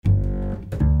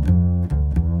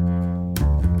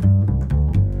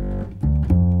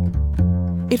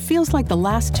feels like the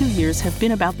last 2 years have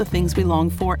been about the things we long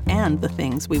for and the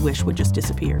things we wish would just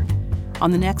disappear. On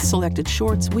the next Selected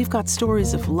Shorts, we've got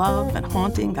stories of love and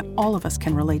haunting that all of us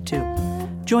can relate to.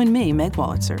 Join me, Meg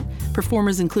Wolitzer,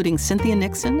 performers including Cynthia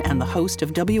Nixon and the host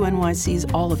of WNYC's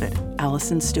All of It,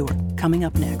 Alison Stewart, coming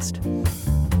up next.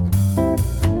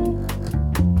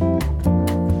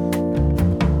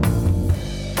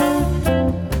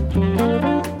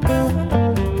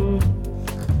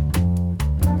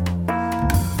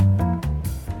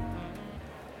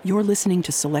 You're listening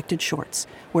to Selected Shorts,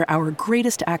 where our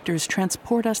greatest actors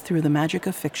transport us through the magic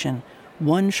of fiction,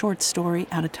 one short story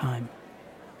at a time.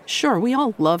 Sure, we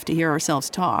all love to hear ourselves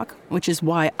talk, which is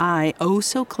why I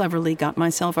so cleverly got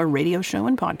myself a radio show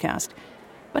and podcast.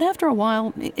 But after a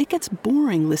while, it gets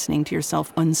boring listening to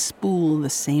yourself unspool the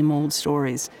same old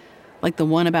stories, like the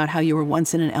one about how you were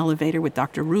once in an elevator with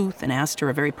Dr. Ruth and asked her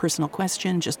a very personal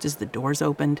question just as the doors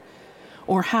opened.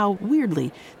 Or how,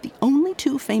 weirdly, the only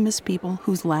two famous people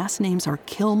whose last names are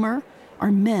Kilmer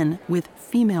are men with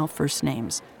female first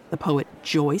names, the poet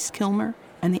Joyce Kilmer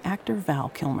and the actor Val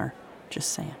Kilmer.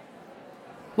 Just saying.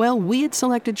 Well, we at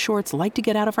Selected Shorts like to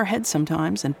get out of our heads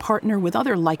sometimes and partner with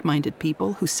other like-minded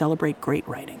people who celebrate great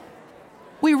writing.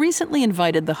 We recently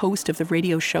invited the host of the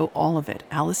radio show All of It,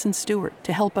 Alison Stewart,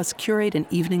 to help us curate an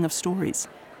evening of stories.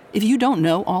 If you don't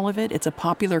know All of It, it's a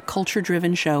popular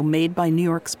culture-driven show made by New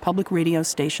York's public radio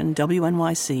station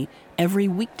WNYC every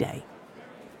weekday.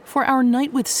 For our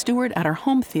night with Stewart at our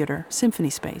home theater, Symphony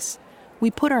Space,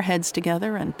 we put our heads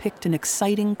together and picked an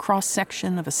exciting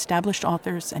cross-section of established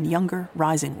authors and younger,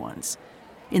 rising ones.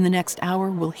 In the next hour,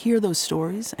 we'll hear those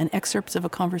stories and excerpts of a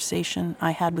conversation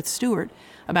I had with Stewart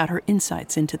about her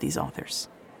insights into these authors.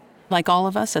 Like all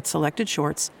of us at Selected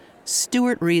Shorts,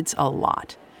 Stewart reads a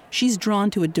lot. She's drawn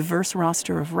to a diverse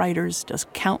roster of writers, does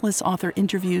countless author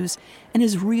interviews, and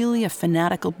is really a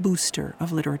fanatical booster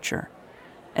of literature.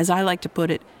 As I like to put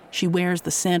it, she wears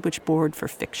the sandwich board for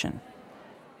fiction.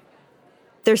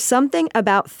 There's something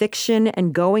about fiction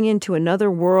and going into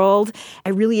another world. I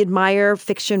really admire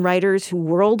fiction writers who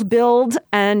world build,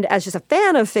 and as just a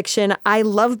fan of fiction, I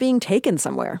love being taken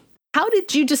somewhere. How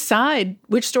did you decide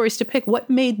which stories to pick? What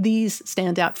made these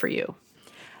stand out for you?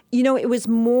 You know, it was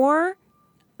more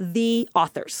the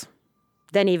authors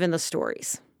than even the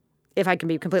stories, if I can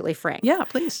be completely frank. Yeah,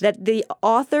 please. That the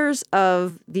authors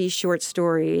of these short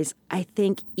stories, I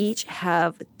think each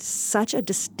have such a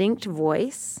distinct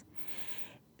voice.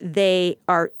 They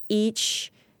are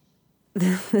each,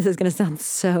 this is going to sound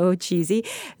so cheesy,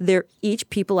 they're each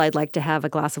people I'd like to have a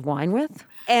glass of wine with.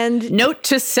 And note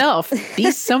to self,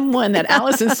 be someone that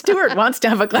Alison Stewart wants to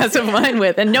have a glass of wine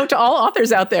with. And note to all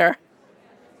authors out there.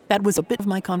 That was a bit of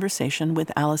my conversation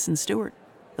with Alison Stewart,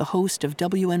 the host of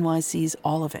WNYC's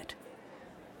All of It.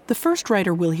 The first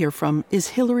writer we'll hear from is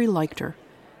Hilary Leichter.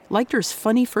 Leichter's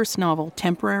funny first novel,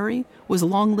 Temporary, was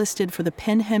longlisted for the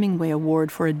PEN/Hemingway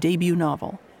Award for a debut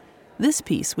novel. This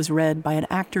piece was read by an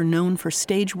actor known for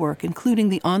stage work, including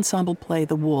the ensemble play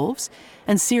The Wolves,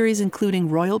 and series including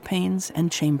Royal Pains and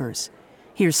Chambers.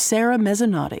 Here's Sarah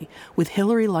Mezzanotte with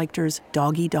Hilary Leichter's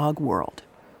Doggy-Dog World.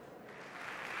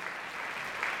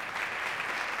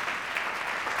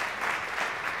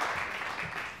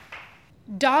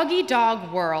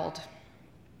 Doggy-Dog World.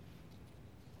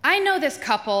 I know this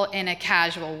couple in a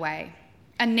casual way,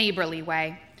 a neighborly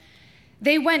way.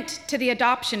 They went to the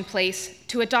adoption place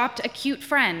to adopt a cute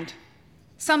friend,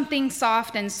 something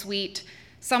soft and sweet,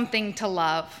 something to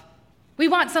love. We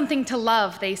want something to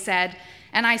love, they said,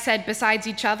 and I said, besides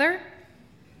each other?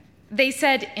 They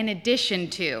said, in addition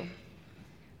to.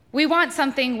 We want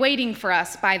something waiting for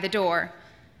us by the door.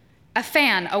 A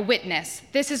fan, a witness,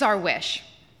 this is our wish.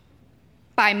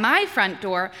 By my front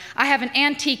door, I have an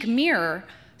antique mirror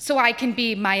so I can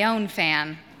be my own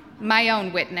fan, my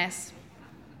own witness.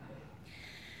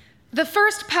 The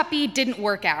first puppy didn't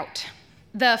work out.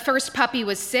 The first puppy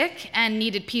was sick and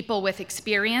needed people with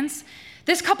experience.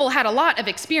 This couple had a lot of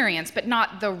experience, but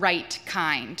not the right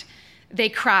kind. They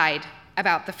cried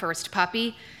about the first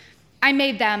puppy. I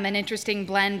made them an interesting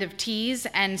blend of teas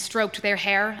and stroked their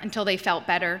hair until they felt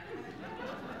better.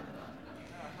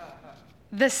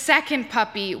 The second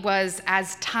puppy was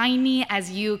as tiny as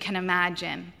you can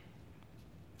imagine.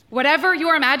 Whatever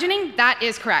you're imagining, that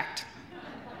is correct.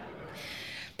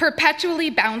 Perpetually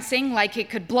bouncing like it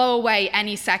could blow away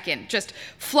any second, just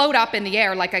float up in the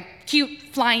air like a cute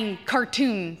flying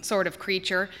cartoon sort of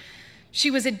creature.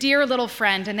 She was a dear little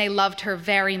friend and they loved her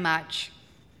very much.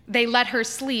 They let her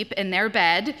sleep in their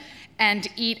bed and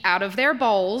eat out of their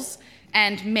bowls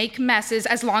and make messes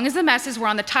as long as the messes were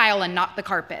on the tile and not the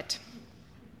carpet.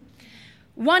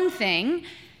 One thing,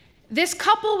 this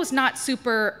couple was not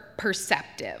super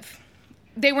perceptive.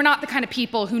 They were not the kind of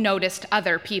people who noticed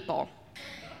other people.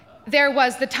 There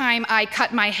was the time I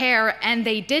cut my hair and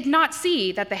they did not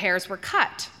see that the hairs were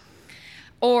cut.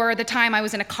 Or the time I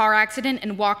was in a car accident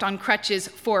and walked on crutches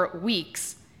for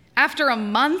weeks. After a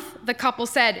month, the couple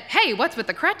said, "Hey, what's with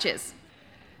the crutches?"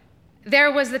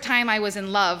 There was the time I was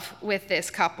in love with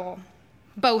this couple.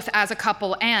 Both as a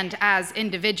couple and as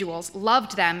individuals,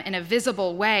 loved them in a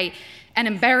visible way, an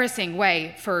embarrassing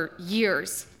way for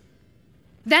years.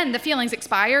 Then the feelings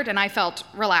expired and I felt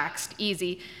relaxed,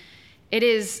 easy. It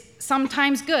is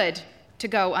sometimes good to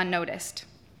go unnoticed.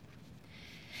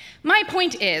 My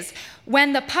point is,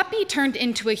 when the puppy turned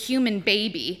into a human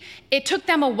baby, it took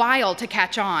them a while to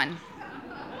catch on.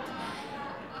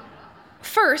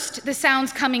 First, the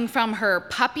sounds coming from her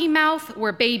puppy mouth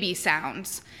were baby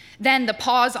sounds. Then the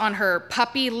paws on her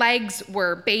puppy legs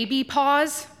were baby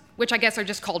paws, which I guess are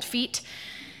just called feet.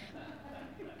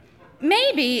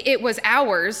 Maybe it was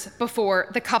hours before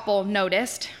the couple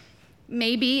noticed.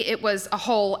 Maybe it was a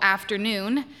whole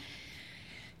afternoon.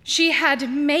 She had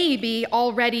maybe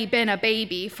already been a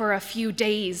baby for a few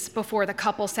days before the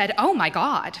couple said, "Oh my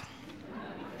God."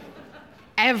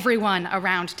 Everyone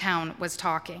around town was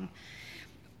talking.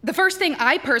 The first thing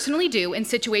I personally do in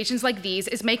situations like these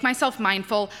is make myself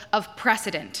mindful of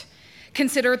precedent.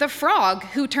 Consider the frog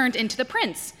who turned into the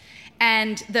prince,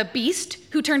 and the beast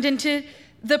who turned into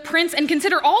the prince, and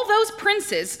consider all those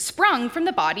princes sprung from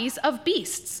the bodies of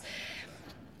beasts.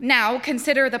 Now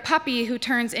consider the puppy who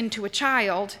turns into a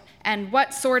child, and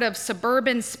what sort of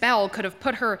suburban spell could have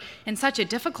put her in such a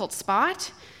difficult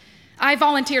spot? I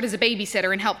volunteered as a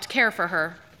babysitter and helped care for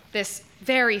her, this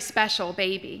very special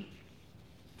baby.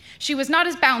 She was not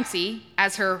as bouncy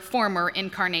as her former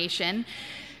incarnation.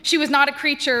 She was not a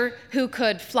creature who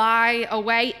could fly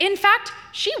away. In fact,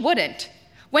 she wouldn't.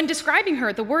 When describing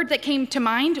her, the word that came to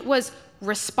mind was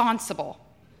responsible.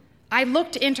 I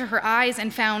looked into her eyes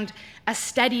and found a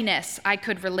steadiness I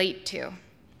could relate to.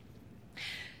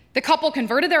 The couple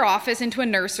converted their office into a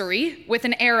nursery with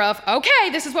an air of, "Okay,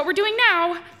 this is what we're doing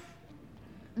now."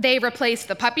 They replaced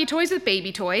the puppy toys with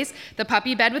baby toys, the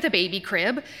puppy bed with a baby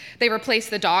crib. They replaced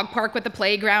the dog park with the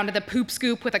playground and the poop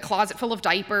scoop with a closet full of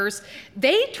diapers.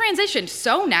 They transitioned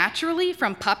so naturally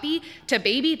from puppy to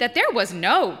baby that there was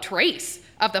no trace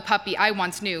of the puppy I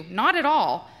once knew, not at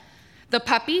all. The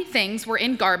puppy things were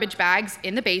in garbage bags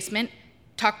in the basement,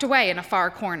 tucked away in a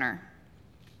far corner.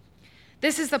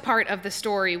 This is the part of the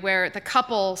story where the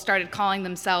couple started calling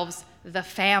themselves the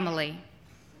family.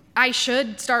 I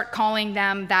should start calling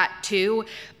them that too,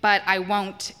 but I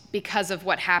won't because of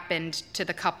what happened to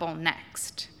the couple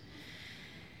next.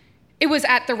 It was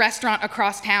at the restaurant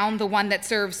across town, the one that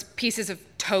serves pieces of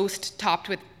toast topped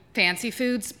with fancy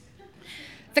foods.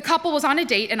 The couple was on a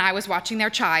date and I was watching their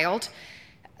child.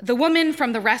 The woman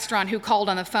from the restaurant who called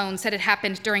on the phone said it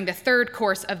happened during the third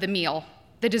course of the meal,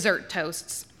 the dessert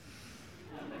toasts.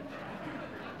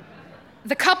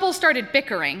 The couple started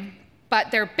bickering,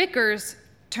 but their bickers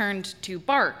turned to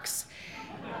barks.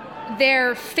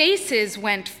 Their faces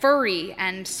went furry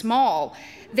and small.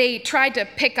 They tried to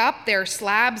pick up their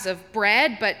slabs of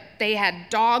bread, but they had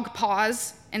dog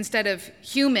paws instead of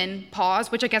human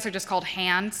paws, which I guess are just called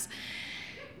hands.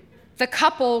 The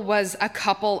couple was a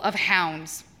couple of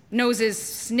hounds, noses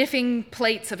sniffing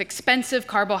plates of expensive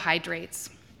carbohydrates.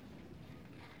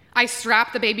 I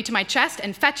strapped the baby to my chest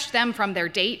and fetched them from their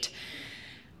date.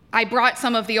 I brought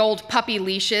some of the old puppy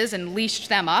leashes and leashed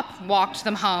them up, walked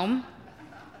them home.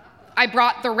 I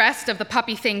brought the rest of the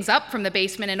puppy things up from the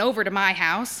basement and over to my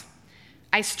house.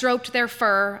 I stroked their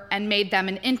fur and made them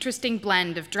an interesting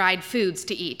blend of dried foods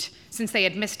to eat, since they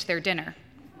had missed their dinner.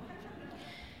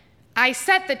 I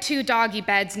set the 2 doggy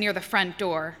beds near the front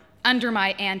door, under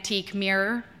my antique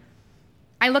mirror.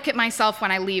 I look at myself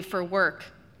when I leave for work,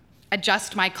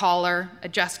 adjust my collar,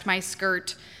 adjust my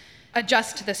skirt,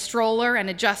 adjust the stroller and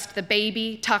adjust the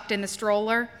baby tucked in the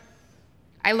stroller.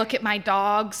 I look at my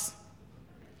dogs.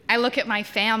 I look at my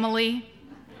family,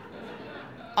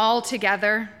 all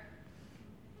together.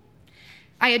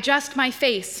 I adjust my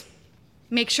face,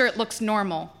 make sure it looks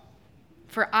normal,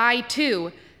 for I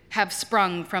too have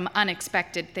sprung from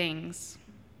unexpected things.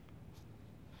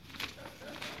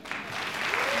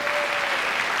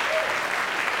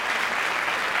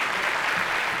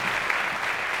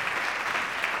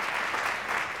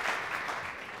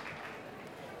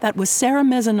 That was Sarah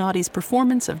Mezzanotte's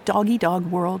performance of Doggy-Dog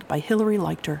World by Hilary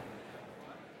Leichter.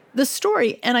 The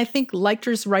story, and I think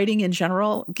Leichter's writing in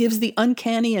general, gives the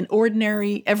uncanny and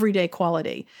ordinary, everyday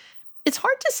quality. It's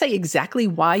hard to say exactly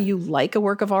why you like a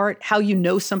work of art, how you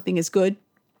know something is good.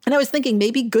 And I was thinking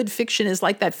maybe good fiction is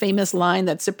like that famous line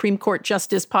that Supreme Court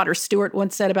Justice Potter Stewart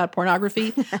once said about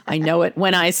pornography. I know it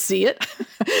when I see it.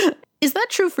 Is that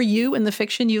true for you in the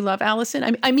fiction you love,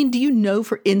 Alison? I mean, do you know,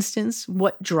 for instance,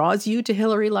 what draws you to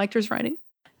Hilary Leichter's writing?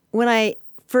 When I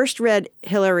first read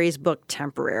Hilary's book,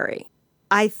 Temporary,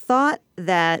 I thought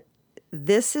that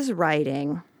this is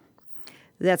writing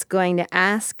that's going to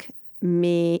ask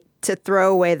me to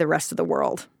throw away the rest of the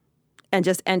world and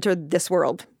just enter this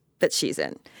world that she's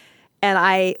in. And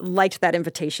I liked that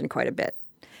invitation quite a bit.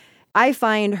 I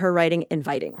find her writing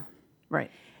inviting. Right.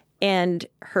 And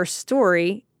her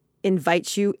story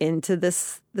invites you into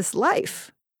this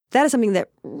life. That is something that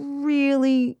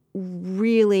really,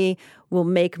 really will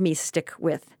make me stick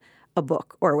with a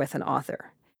book or with an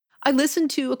author. I listened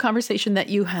to a conversation that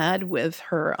you had with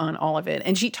her on all of it,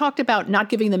 and she talked about not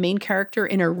giving the main character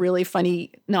in her really funny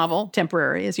novel,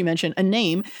 Temporary, as you mentioned, a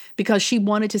name, because she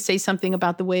wanted to say something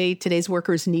about the way today's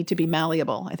workers need to be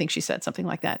malleable. I think she said something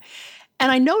like that.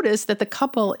 And I noticed that the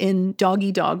couple in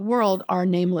Doggy-Dog World are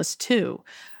nameless too.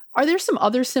 Are there some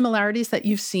other similarities that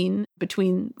you've seen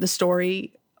between the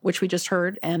story, which we just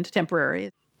heard, and Temporary?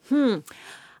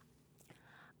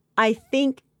 I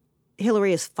think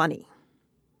Hilary is funny.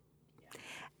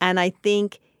 And I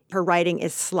think her writing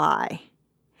is sly.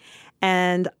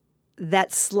 And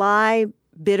that sly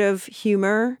bit of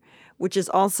humor, which is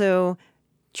also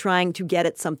trying to get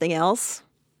at something else,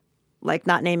 like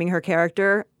not naming her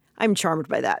character, I'm charmed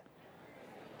by that.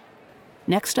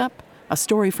 Next up, a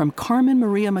story from Carmen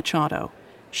Maria Machado.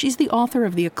 She's the author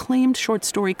of the acclaimed short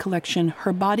story collection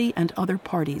Her Body and Other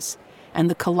Parties, and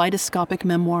the kaleidoscopic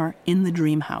memoir In the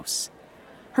Dream House.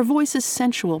 Her voice is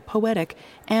sensual, poetic,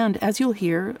 and, as you'll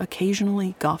hear,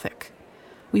 occasionally gothic.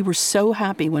 We were so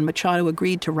happy when Machado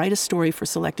agreed to write a story for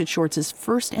Selected Shorts'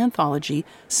 first anthology,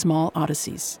 Small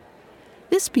Odysseys.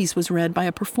 This piece was read by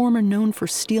a performer known for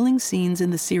stealing scenes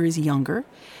in the series Younger,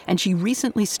 and she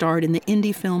recently starred in the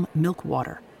indie film Milk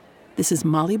Water. This is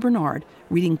Molly Bernard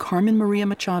reading Carmen Maria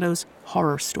Machado's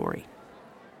horror story.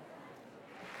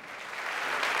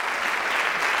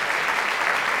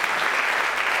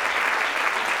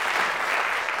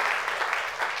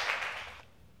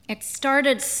 It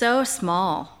started so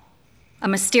small. A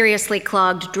mysteriously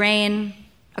clogged drain,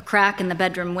 a crack in the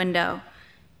bedroom window.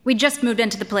 We'd just moved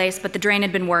into the place, but the drain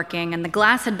had been working and the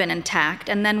glass had been intact,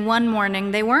 and then one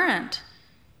morning they weren't.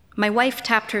 My wife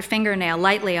tapped her fingernail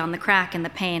lightly on the crack in the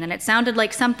pane, and it sounded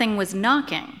like something was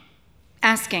knocking,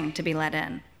 asking to be let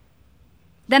in.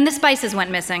 Then the spices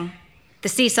went missing. The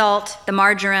sea salt, the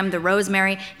marjoram, the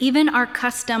rosemary, even our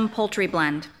custom poultry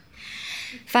blend.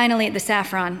 Finally, the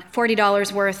saffron,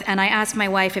 $40 worth, and I asked my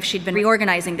wife if she'd been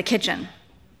reorganizing the kitchen.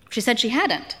 She said she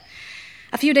hadn't.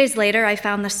 A few days later, I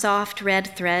found the soft red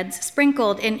threads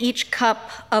sprinkled in each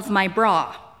cup of my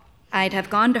bra. I'd have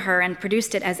gone to her and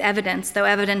produced it as evidence, though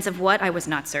evidence of what, I was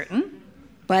not certain.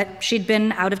 But she'd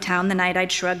been out of town the night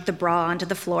I'd shrugged the bra onto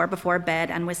the floor before bed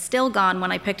and was still gone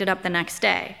when I picked it up the next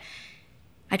day.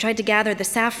 I tried to gather the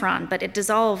saffron, but it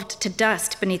dissolved to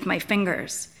dust beneath my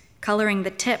fingers, coloring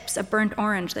the tips a burnt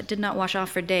orange that did not wash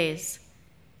off for days.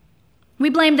 We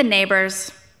blamed the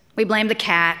neighbors. We blamed the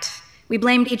cat. We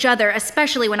blamed each other,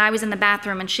 especially when I was in the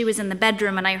bathroom and she was in the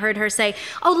bedroom and I heard her say,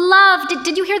 "Oh, love,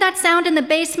 did you hear that sound in the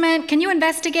basement? Can you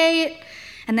investigate?"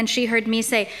 And then she heard me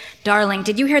say, "Darling,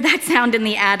 did you hear that sound in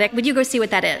the attic? Would you go see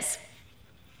what that is?"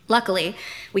 Luckily,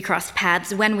 we crossed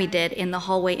paths when we did in the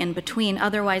hallway in between.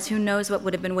 Otherwise, who knows what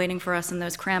would have been waiting for us in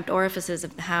those cramped orifices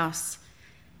of the house.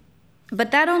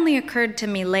 But that only occurred to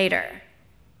me later.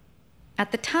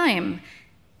 At the time,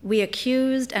 we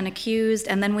accused,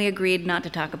 and then we agreed not to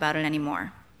talk about it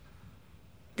anymore.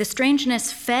 The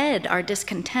strangeness fed our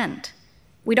discontent.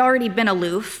 We'd already been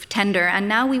aloof, tender, and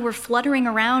now we were fluttering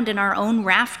around in our own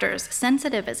rafters,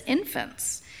 sensitive as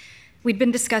infants. We'd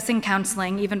been discussing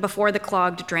counseling even before the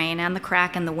clogged drain and the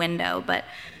crack in the window, but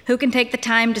who can take the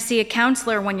time to see a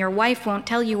counselor when your wife won't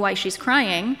tell you why she's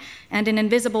crying, and an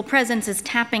invisible presence is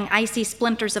tapping icy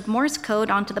splinters of Morse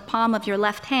code onto the palm of your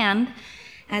left hand,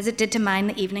 as it did to mine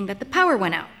the evening that the power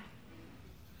went out.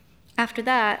 After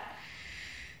that,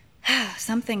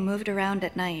 something moved around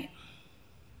at night.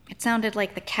 It sounded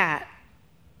like the cat,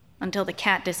 until the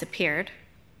cat disappeared.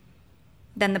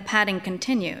 Then the patting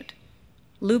continued,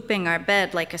 looping our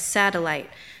bed like a satellite,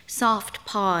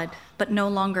 soft-pawed, but no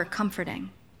longer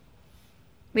comforting.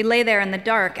 We lay there in the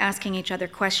dark, asking each other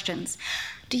questions.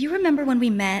 Do you remember when we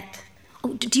met?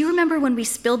 Oh, do you remember when we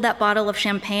spilled that bottle of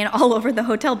champagne all over the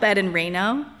hotel bed in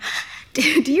Reno? Do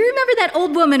you remember that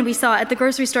old woman we saw at the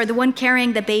grocery store, the one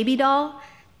carrying the baby doll?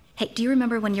 Hey, do you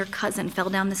remember when your cousin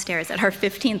fell down the stairs at our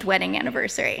 15th wedding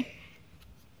anniversary?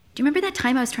 Do you remember that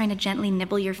time I was trying to gently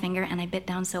nibble your finger and I bit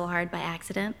down so hard by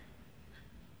accident?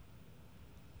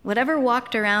 Whatever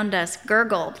walked around us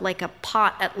gurgled like a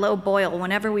pot at low boil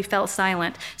whenever we fell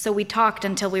silent, so we talked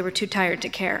until we were too tired to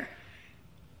care.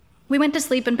 We went to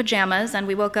sleep in pajamas, and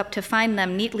we woke up to find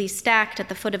them neatly stacked at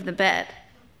the foot of the bed.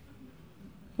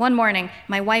 One morning,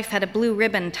 my wife had a blue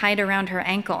ribbon tied around her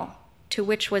ankle, to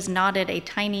which was knotted a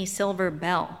tiny silver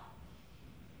bell.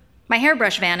 My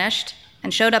hairbrush vanished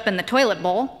and showed up in the toilet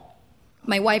bowl.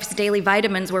 My wife's daily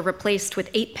vitamins were replaced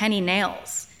with 8-penny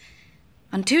nails.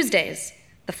 On Tuesdays,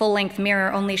 the full-length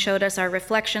mirror only showed us our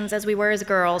reflections as we were as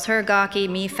girls, her gawky,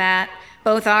 me fat,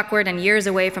 both awkward and years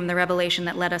away from the revelation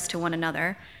that led us to one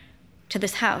another, to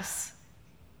this house.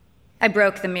 I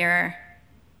broke the mirror,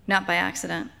 not by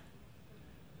accident.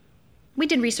 We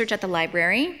did research at the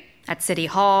library, at City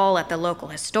Hall, at the local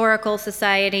historical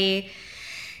society.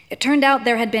 It turned out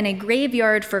there had been a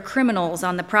graveyard for criminals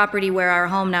on the property where our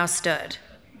home now stood.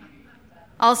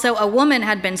 Also, a woman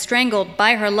had been strangled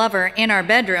by her lover in our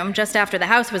bedroom just after the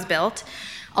house was built.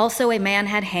 Also, a man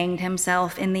had hanged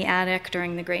himself in the attic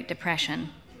during the Great Depression.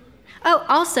 Oh,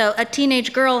 also, a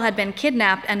teenage girl had been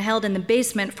kidnapped and held in the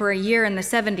basement for a year in the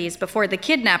 70s before the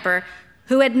kidnapper,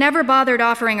 who had never bothered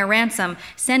offering a ransom,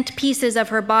 sent pieces of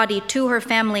her body to her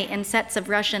family in sets of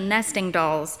Russian nesting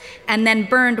dolls, and then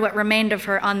burned what remained of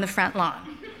her on the front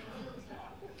lawn.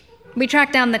 We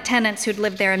tracked down the tenants who'd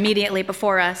lived there immediately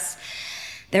before us.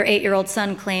 Their 8-year-old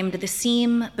son claimed the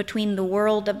seam between the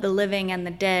world of the living and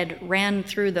the dead ran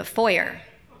through the foyer.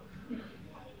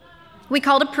 We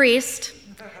called a priest,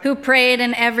 who prayed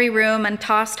in every room and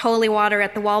tossed holy water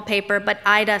at the wallpaper, but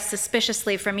eyed us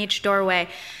suspiciously from each doorway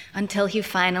until he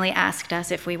finally asked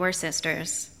us if we were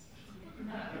sisters.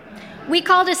 We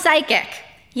called a psychic.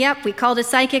 Yep, we called a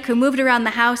psychic who moved around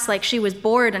the house like she was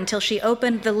bored until she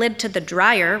opened the lid to the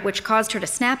dryer, which caused her to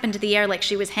snap into the air like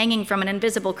she was hanging from an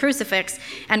invisible crucifix,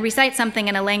 and recite something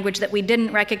in a language that we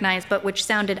didn't recognize but which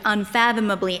sounded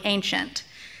unfathomably ancient.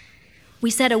 We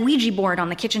set a Ouija board on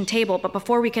the kitchen table, but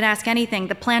before we could ask anything,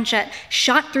 the planchette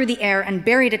shot through the air and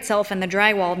buried itself in the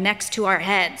drywall next to our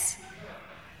heads.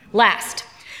 Last,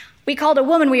 we called a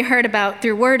woman we heard about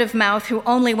through word of mouth who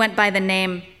only went by the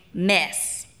name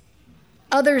Miss.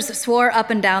 Others swore up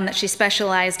and down that she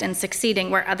specialized in succeeding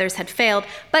where others had failed,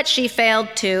 but she failed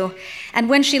too. And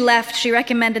when she left, she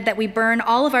recommended that we burn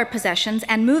all of our possessions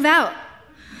and move out.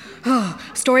 Oh,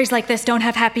 stories like this don't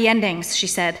have happy endings, she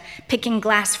said, picking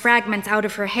glass fragments out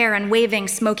of her hair and waving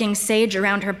smoking sage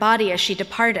around her body as she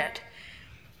departed.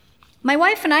 My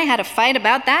wife and I had a fight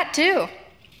about that, too.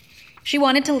 She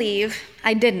wanted to leave.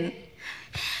 I didn't.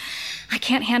 I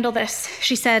can't handle this,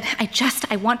 she said.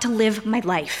 I want to live my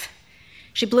life.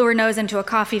 She blew her nose into a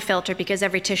coffee filter because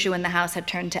every tissue in the house had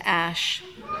turned to ash.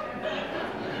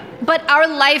 But our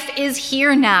life is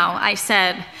here now, I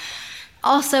said.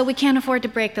 Also, we can't afford to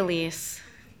break the lease.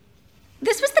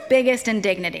 This was the biggest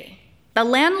indignity. The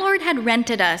landlord had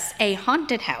rented us a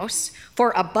haunted house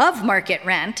for above market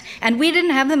rent, and we didn't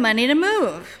have the money to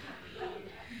move.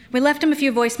 We left him a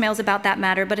few voicemails about that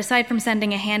matter, but aside from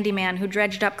sending a handyman who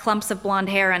dredged up clumps of blonde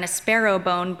hair and a sparrow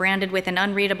bone branded with an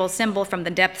unreadable symbol from the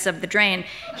depths of the drain,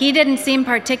 he didn't seem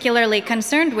particularly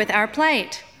concerned with our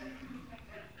plight.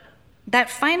 That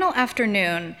final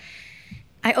afternoon,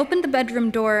 I opened the bedroom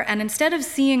door, and instead of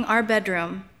seeing our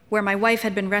bedroom, where my wife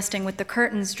had been resting with the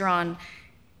curtains drawn,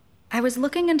 I was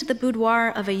looking into the boudoir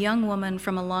of a young woman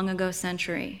from a long-ago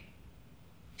century.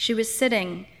 She was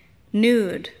sitting,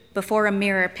 nude, before a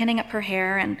mirror, pinning up her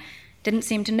hair, and didn't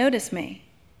seem to notice me.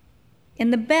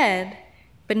 In the bed,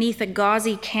 beneath a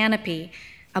gauzy canopy,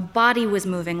 a body was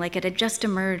moving like it had just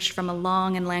emerged from a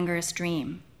long and languorous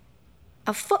dream.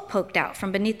 A foot poked out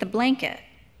from beneath the blanket,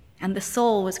 and the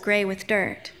sole was gray with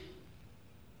dirt.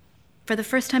 For the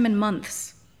first time in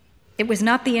months, it was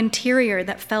not the interior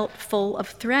that felt full of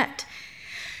threat.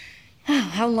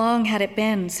 How long had it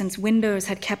been since windows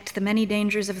had kept the many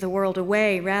dangers of the world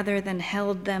away rather than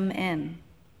held them in?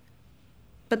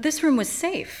 But this room was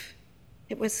safe.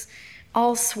 It was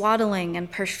all swaddling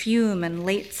and perfume and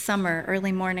late summer,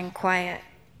 early morning quiet.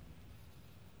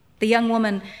 The young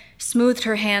woman smoothed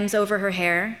her hands over her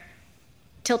hair,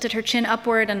 tilted her chin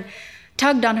upward, and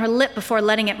tugged on her lip before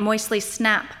letting it moistly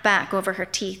snap back over her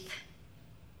teeth.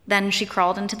 Then she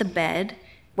crawled into the bed,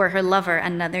 where her lover,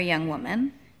 another young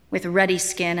woman, with ruddy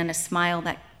skin and a smile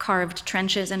that carved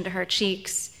trenches into her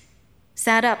cheeks,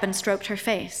 sat up and stroked her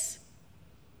face.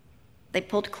 They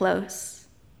pulled close,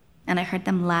 and I heard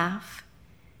them laugh,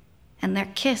 and their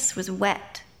kiss was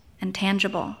wet and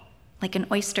tangible, like an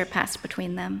oyster passed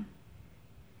between them.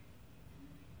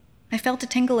 I felt a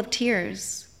tingle of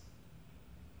tears.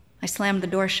 I slammed the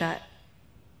door shut.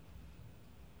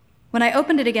 When I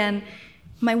opened it again,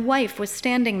 my wife was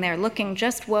standing there looking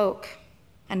just woke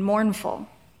and mournful.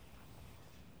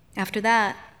 After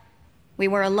that, we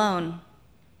were alone,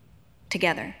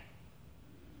 together.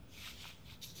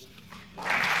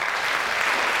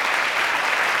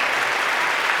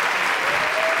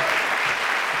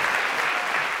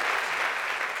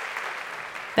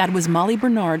 That was Molly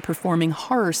Bernard performing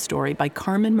Horror Story by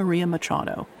Carmen Maria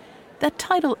Machado. That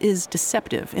title is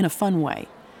deceptive in a fun way.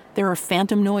 There are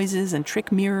phantom noises and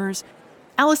trick mirrors.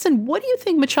 Alison, what do you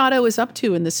think Machado is up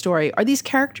to in this story? Are these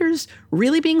characters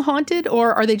really being haunted,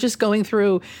 or are they just going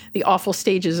through the awful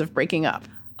stages of breaking up?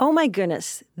 Oh my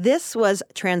goodness. This was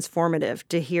transformative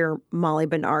to hear Molly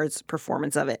Bernard's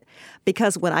performance of it.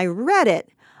 Because when I read it,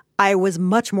 I was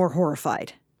much more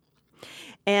horrified.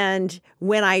 And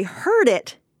when I heard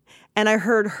it, and I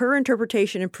heard her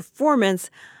interpretation and performance,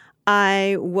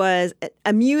 I was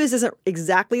amused isn't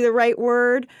exactly the right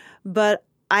word, but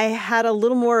I had a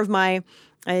little more of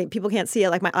people can't see it,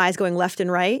 like my eyes going left and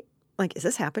right. Like, is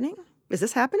this happening? Is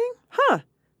this happening? Huh.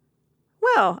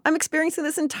 Well, I'm experiencing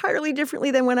this entirely differently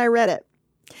than when I read it.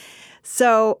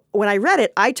 So when I read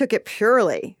it, I took it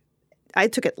purely. I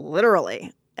took it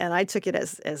literally. And I took it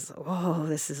as oh,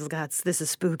 this is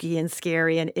spooky and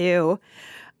scary and ew.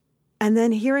 And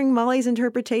then hearing Molly's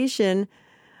interpretation,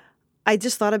 I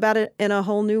just thought about it in a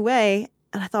whole new way.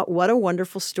 And I thought, what a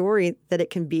wonderful story that it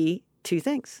can be two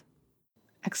things.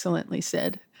 Excellently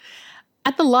said.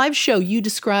 At the live show, you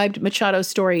described Machado's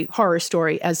story, Horror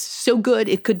Story, as so good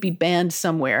it could be banned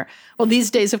somewhere. Well, these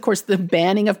days, of course, the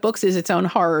banning of books is its own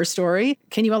horror story.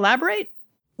 Can you elaborate?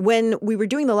 When we were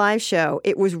doing the live show,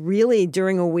 it was really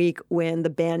during a week when the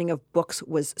banning of books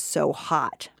was so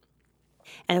hot.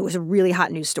 And it was a really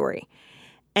hot news story.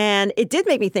 And it did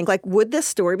make me think, like, would this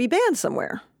story be banned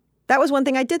somewhere? That was one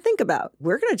thing I did think about.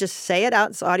 We're going to just say it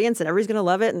out to the audience and everybody's going to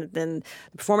love it and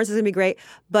the performance is going to be great.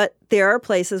 But there are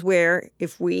places where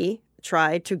if we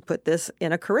try to put this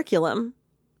in a curriculum,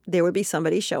 there would be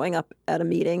somebody showing up at a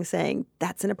meeting saying,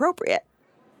 that's inappropriate.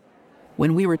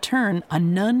 When we return, a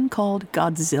nun called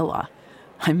Godzilla.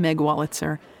 I'm Meg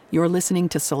Wolitzer. You're listening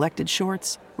to Selected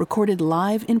Shorts, recorded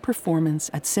live in performance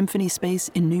at Symphony Space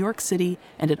in New York City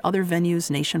and at other venues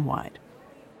nationwide.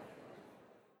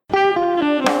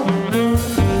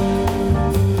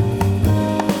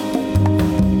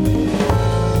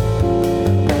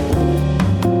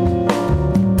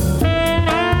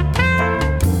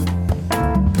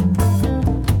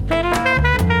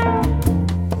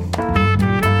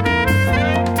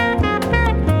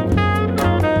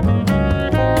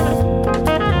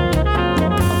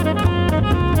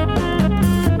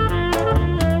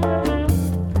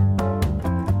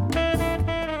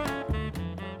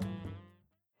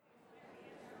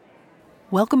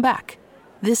 Welcome back.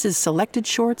 This is Selected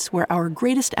Shorts, where our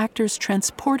greatest actors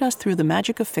transport us through the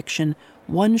magic of fiction,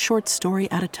 one short story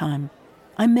at a time.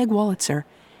 I'm Meg Wolitzer,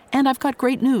 and I've got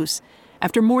great news.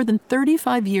 After more than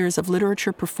 35 years of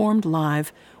literature performed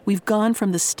live, we've gone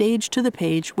from the stage to the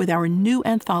page with our new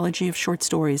anthology of short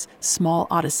stories, Small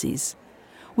Odysseys.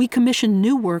 We commissioned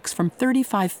new works from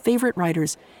 35 favorite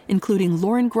writers, including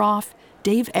Lauren Groff,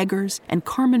 Dave Eggers, and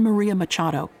Carmen Maria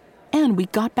Machado. And we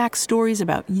got back stories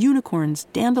about unicorns,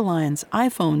 dandelions,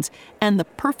 iPhones, and the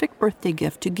perfect birthday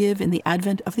gift to give in the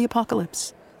advent of the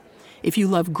apocalypse. If you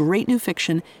love great new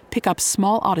fiction, pick up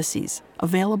Small Odysseys,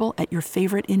 available at your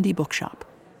favorite indie bookshop.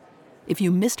 If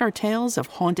you missed our tales of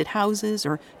haunted houses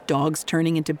or dogs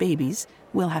turning into babies,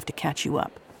 we'll have to catch you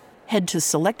up. Head to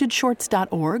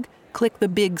selectedshorts.org, click the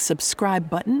big subscribe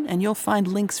button, and you'll find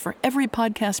links for every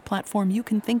podcast platform you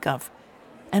can think of.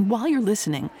 And while you're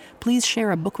listening, please share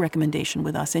a book recommendation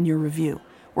with us in your review.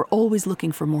 We're always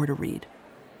looking for more to read.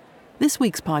 This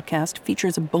week's podcast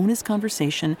features a bonus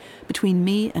conversation between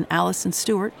me and Alison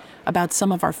Stewart about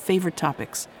some of our favorite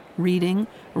topics: reading,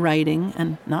 writing,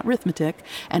 and not arithmetic,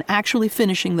 and actually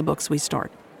finishing the books we start.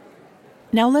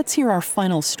 Now let's hear our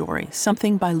final story,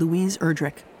 something by Louise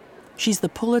Erdrich. She's the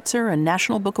Pulitzer and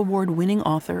National Book Award winning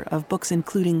author of books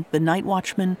including The Night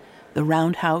Watchman, The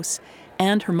Round House,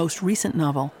 and her most recent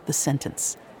novel, The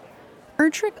Sentence.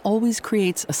 Erdrich always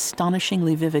creates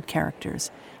astonishingly vivid characters,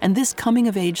 and this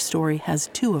coming-of-age story has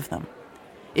two of them.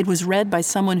 It was read by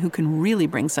someone who can really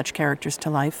bring such characters to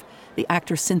life, the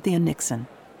actor Cynthia Nixon.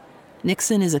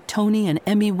 Nixon is a Tony and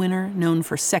Emmy winner known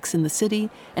for Sex and the City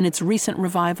and its recent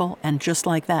revival, And Just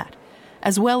Like That,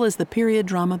 as well as the period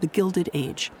drama The Gilded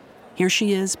Age. Here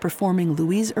she is performing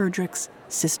Louise Erdrich's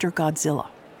Sister Godzilla.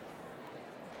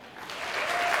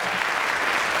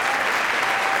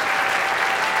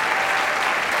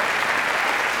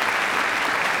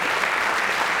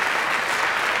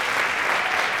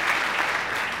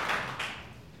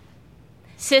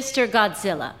 Sister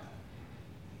Godzilla.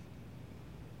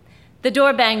 The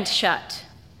door banged shut,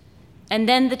 and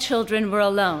then the children were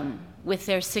alone with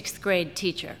their 6th grade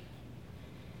teacher.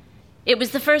 It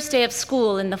was the first day of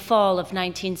school in the fall of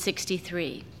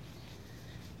 1963.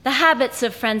 The habits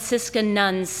of Franciscan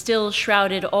nuns still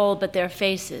shrouded all but their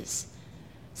faces,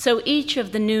 so each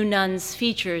of the new nuns'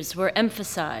 features were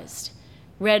emphasized,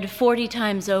 read 40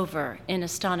 times over in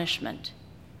astonishment.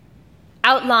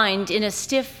 Outlined in a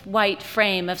stiff white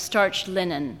frame of starched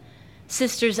linen,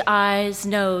 Sister's eyes,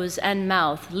 nose, and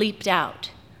mouth leaped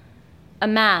out. A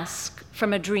mask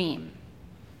from a dream.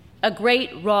 A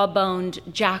great raw-boned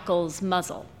jackal's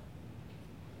muzzle.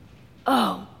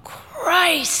 "Oh,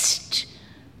 Christ!"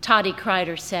 Toddy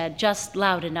Kreider said, just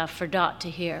loud enough for Dot to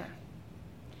hear.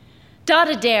 Dot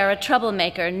Adair, a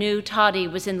troublemaker, knew Toddy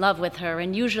was in love with her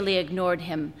and usually ignored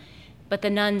him, but the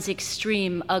nun's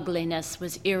extreme ugliness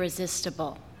was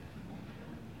irresistible.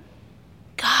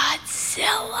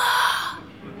 "Godzilla,"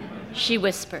 she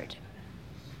whispered.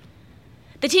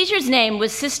 The teacher's name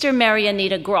was Sister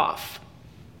Marianita Groff.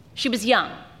 She was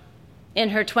young, in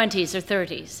her 20s or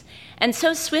 30s, and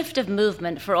so swift of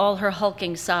movement for all her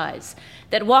hulking size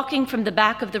that walking from the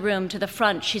back of the room to the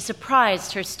front, she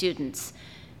surprised her students,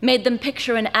 made them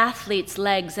picture an athlete's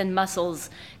legs and muscles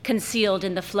concealed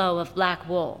in the flow of black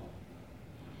wool.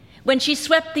 When she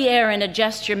swept the air in a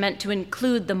gesture meant to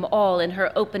include them all in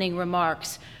her opening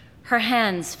remarks, her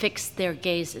hands fixed their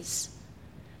gazes.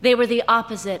 They were the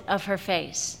opposite of her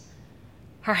face.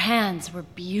 Her hands were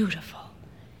beautiful,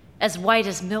 as white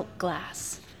as milk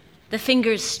glass, the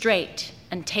fingers straight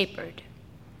and tapered.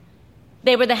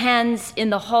 They were the hands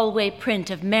in the hallway print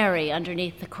of Mary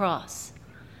underneath the cross.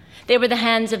 They were the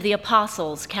hands of the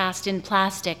apostles cast in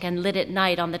plastic and lit at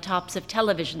night on the tops of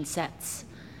television sets.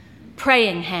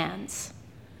 Praying hands.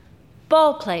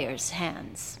 Ball players'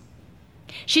 hands.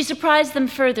 She surprised them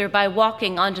further by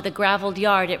walking onto the graveled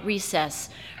yard at recess,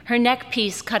 her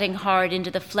neckpiece cutting hard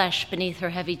into the flesh beneath her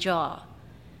heavy jaw.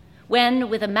 When,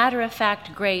 with a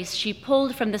matter-of-fact grace, she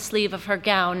pulled from the sleeve of her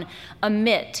gown a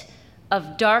mitt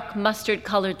of dark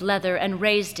mustard-colored leather and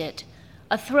raised it,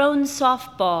 a thrown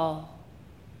softball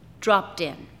dropped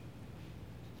in.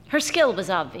 Her skill was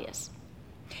obvious.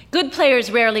 Good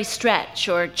players rarely stretch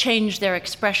or change their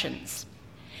expressions.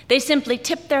 They simply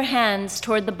tip their hands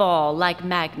toward the ball like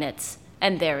magnets,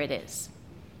 and there it is.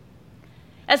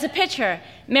 As a pitcher,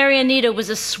 Marianita was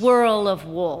a swirl of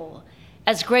wool,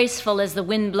 as graceful as the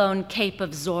wind-blown cape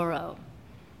of Zorro,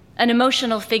 an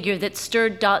emotional figure that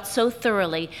stirred Dot so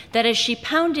thoroughly that as she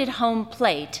pounded home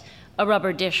plate, a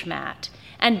rubber dish mat,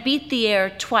 and beat the air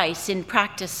twice in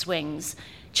practice swings,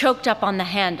 choked up on the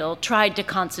handle, tried to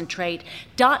concentrate,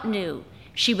 Dot knew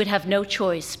she would have no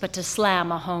choice but to slam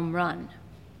a home run.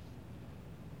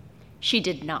 She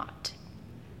did not.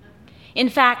 In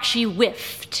fact, she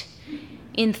whiffed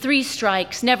in 3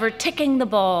 strikes, never ticking the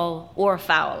ball or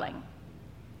fouling.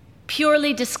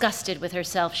 Purely disgusted with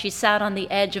herself, she sat on the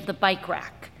edge of the bike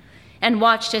rack and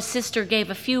watched as Sister gave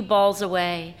a few balls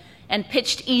away and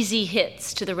pitched easy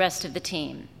hits to the rest of the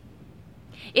team.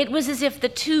 It was as if the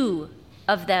two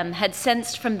of them had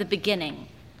sensed from the beginning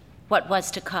what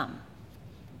was to come.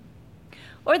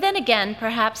 Or then again,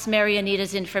 perhaps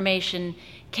Marianita's information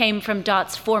came from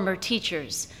Dot's former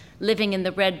teachers living in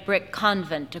the red brick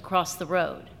convent across the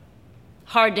road.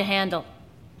 Hard to handle,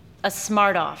 a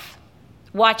smart-off.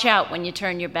 Watch out when you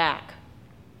turn your back.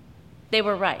 They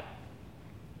were right.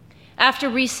 After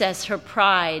recess, her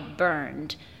pride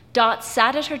burned. Dot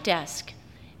sat at her desk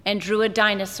and drew a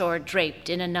dinosaur draped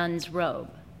in a nun's robe,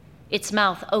 its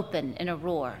mouth open in a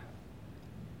roar.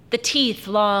 The teeth,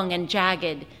 long and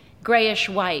jagged,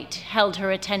 grayish-white, held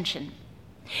her attention.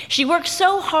 She worked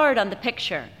so hard on the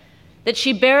picture that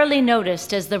she barely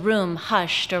noticed as the room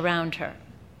hushed around her.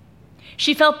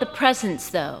 She felt the presence,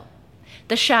 though,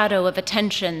 the shadow of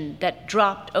attention that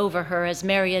dropped over her as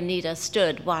Marianita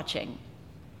stood watching.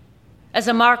 As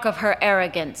a mark of her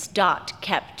arrogance, Dot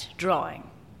kept drawing.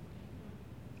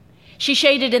 She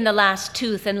shaded in the last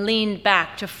tooth and leaned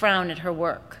back to frown at her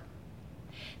work.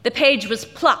 The page was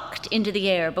plucked into the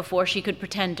air before she could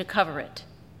pretend to cover it.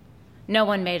 No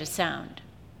one made a sound.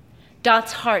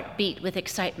 Dot's heart beat with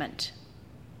excitement.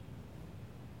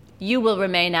 "You will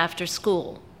remain after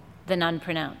school," the nun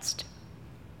pronounced.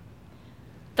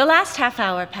 The last half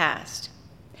hour passed.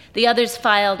 The others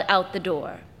filed out the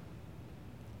door.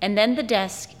 And then the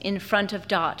desk in front of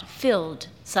Dot filled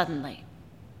suddenly.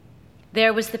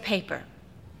 There was the paper.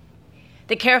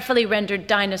 The carefully rendered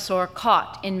dinosaur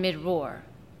caught in mid-roar.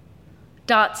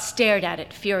 Dot stared at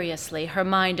it furiously, her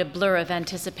mind a blur of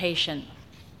anticipation.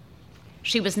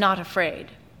 She was not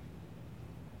afraid.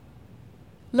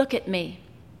 "Look at me,"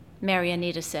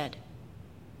 Marianita said.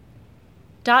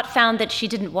 Dot found that she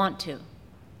didn't want to,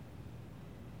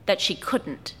 that she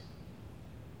couldn't.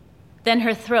 Then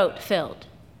her throat filled.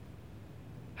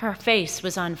 Her face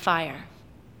was on fire.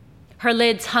 Her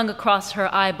lids hung across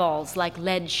her eyeballs like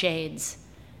lead shades.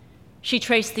 She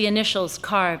traced the initials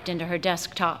carved into her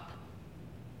desktop.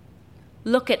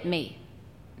 "Look at me,"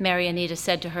 Marianita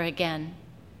said to her again.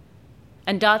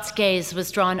 And Dot's gaze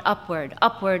was drawn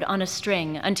upward on a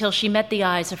string, until she met the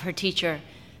eyes of her teacher,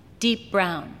 deep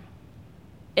brown,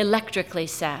 electrically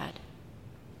sad.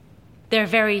 Their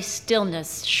very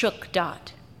stillness shook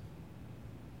Dot.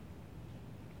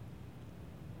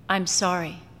 "I'm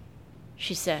sorry,"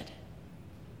 she said.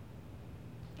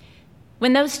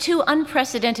 When those two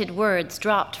unprecedented words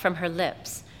dropped from her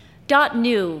lips, Dot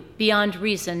knew, beyond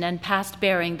reason and past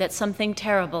bearing, that something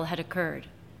terrible had occurred.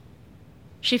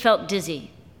 She felt dizzy.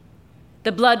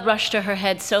 The blood rushed to her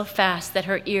head so fast that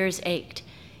her ears ached,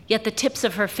 yet the tips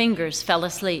of her fingers fell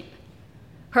asleep.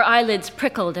 Her eyelids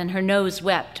prickled and her nose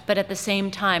wept, but at the same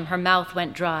time her mouth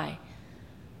went dry.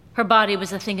 Her body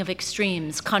was a thing of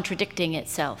extremes, contradicting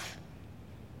itself.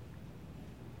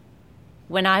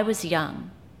 "When I was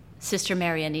young," Sister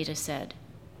Marianita said,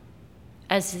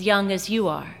 "as young as you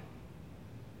are,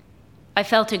 I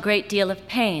felt a great deal of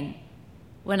pain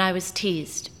when I was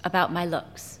teased about my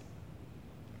looks.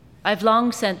 I've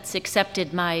long since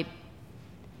accepted my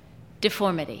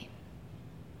deformity.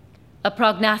 A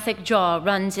prognathic jaw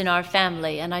runs in our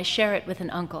family, and I share it with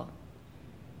an uncle.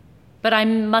 But I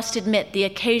must admit the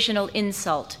occasional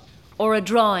insult or a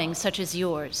drawing such as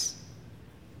yours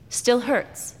still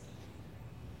hurts."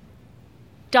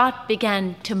 Dot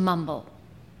began to mumble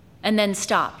and then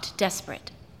stopped,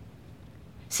 desperate.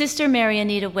 Sister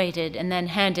Marianita waited and then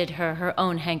handed her her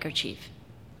own handkerchief.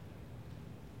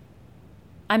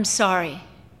 "I'm sorry,"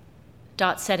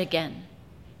 Dot said again.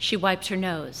 She wiped her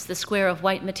nose. The square of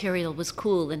white material was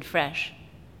cool and fresh.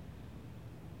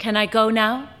 "Can I go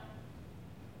now?"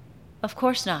 "Of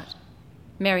course not,"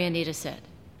 Marianita said.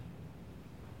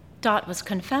 Dot was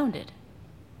confounded.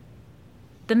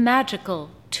 The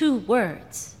magical 2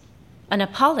 words, an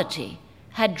apology,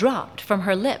 had dropped from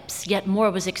her lips, yet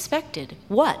more was expected.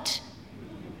 What?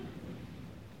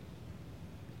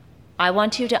 "I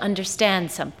want you to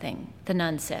understand something," the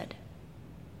nun said.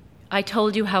 "I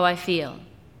told you how I feel,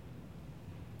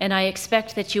 and I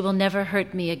expect that you will never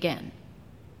hurt me again."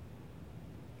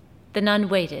 The nun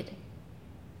waited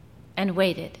and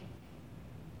waited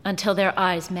until their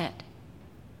eyes met.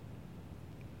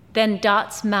 Then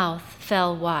Dot's mouth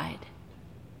fell wide.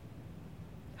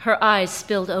 Her eyes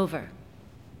spilled over.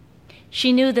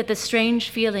 She knew that the strange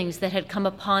feelings that had come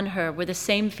upon her were the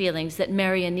same feelings that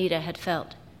Marianita had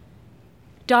felt.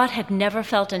 Dot had never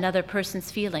felt another person's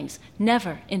feelings,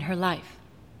 never in her life.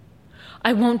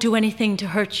 "I won't do anything to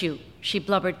hurt you," she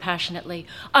blubbered passionately.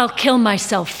 "I'll kill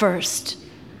myself first."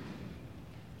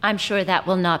 "I'm sure that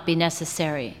will not be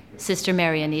necessary," Sister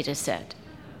Marianita said.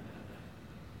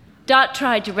 Dot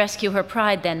tried to rescue her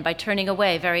pride then by turning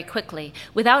away very quickly.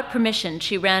 Without permission,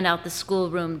 she ran out the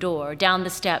schoolroom door, down the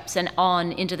steps, and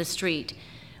on into the street,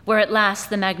 where at last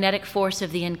the magnetic force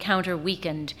of the encounter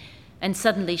weakened, and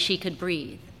suddenly she could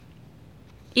breathe.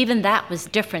 Even that was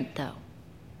different, though.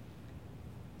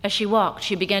 As she walked,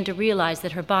 she began to realize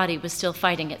that her body was still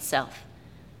fighting itself.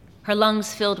 Her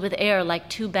lungs filled with air like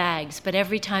 2 bags, but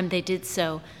every time they did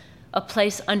so, a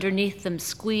place underneath them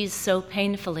squeezed so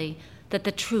painfully that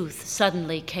the truth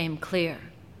suddenly came clear.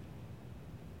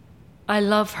 "I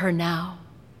love her now,"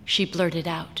 she blurted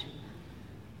out.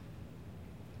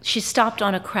 She stopped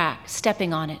on a crack,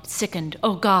 stepping on it, sickened.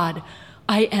 "Oh God,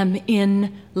 I am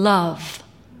in love."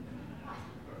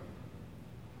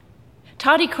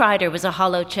 Toddy Kreider was a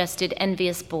hollow-chested,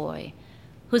 envious boy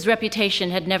whose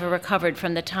reputation had never recovered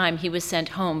from the time he was sent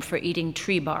home for eating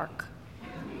tree bark.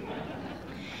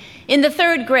 In the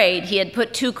 3rd grade, he had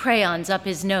put 2 crayons up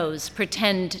his nose,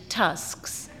 pretend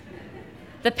tusks.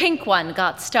 The pink one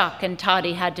got stuck, and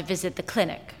Toddy had to visit the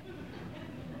clinic.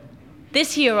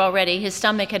 This year already, his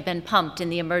stomach had been pumped in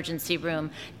the emergency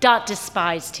room. Dot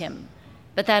despised him,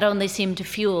 but that only seemed to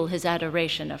fuel his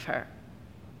adoration of her.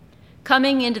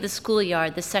 Coming into the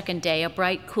schoolyard the 2nd day, a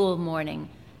bright, cool morning,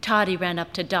 Toddy ran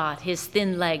up to Dot, his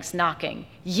thin legs knocking.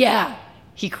 "Yeah,"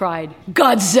 he cried,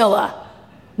 "Godzilla!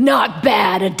 Not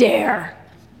bad, Adair."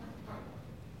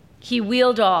 He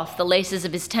wheeled off, the laces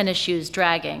of his tennis shoes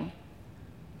dragging.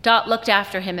 Dot looked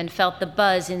after him and felt the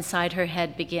buzz inside her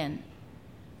head begin.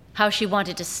 How she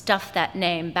wanted to stuff that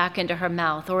name back into her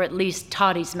mouth, or at least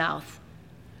Toddy's mouth.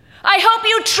 "I hope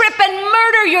you trip and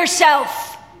murder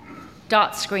yourself!"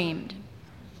 Dot screamed.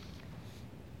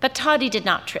 But Toddy did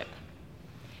not trip.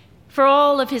 For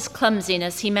all of his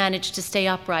clumsiness, he managed to stay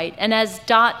upright, and as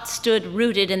Dot stood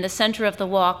rooted in the center of the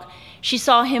walk, she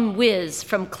saw him whiz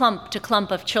from clump to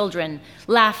clump of children,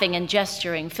 laughing and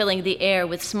gesturing, filling the air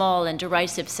with small and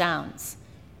derisive sounds.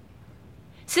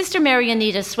 Sister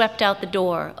Marianita swept out the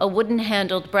door, a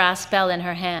wooden-handled brass bell in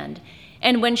her hand,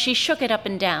 and when she shook it up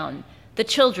and down, the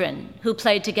children, who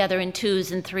played together in twos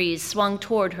and threes, swung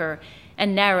toward her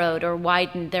and narrowed or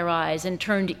widened their eyes and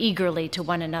turned eagerly to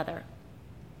one another.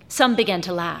 Some began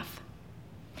to laugh.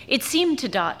 It seemed to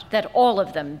Dot that all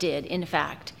of them did, in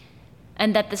fact,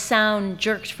 and that the sound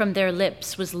jerked from their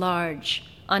lips was large,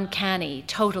 uncanny,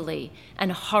 totally,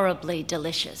 and horribly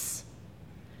delicious.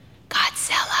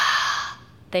 "Godzilla!"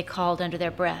 they called under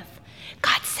their breath.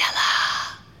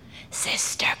 "Godzilla!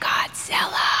 Sister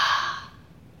Godzilla!"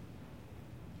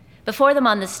 Before them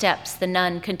on the steps, the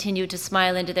nun continued to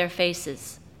smile into their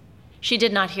faces. She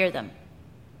did not hear them.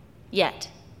 Yet.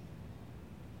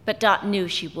 But Dot knew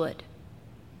she would.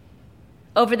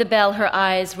 Over the bell, her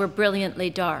eyes were brilliantly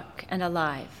dark and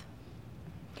alive.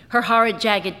 Her horrid,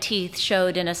 jagged teeth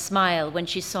showed in a smile when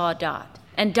she saw Dot,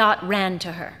 and Dot ran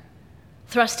to her,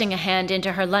 thrusting a hand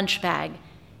into her lunch bag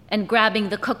and grabbing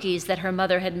the cookies that her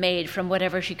mother had made from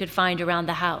whatever she could find around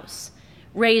the house.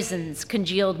 Raisins,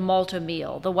 congealed malto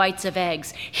meal, the whites of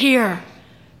eggs. "Here!"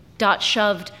 Dot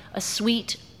shoved a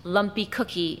sweet, lumpy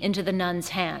cookie into the nun's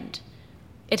hand.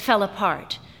 It fell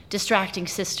apart, distracting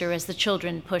Sister as the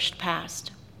children pushed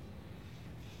past.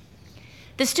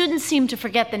 The students seemed to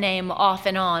forget the name off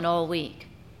and on all week.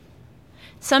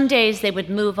 Some days they would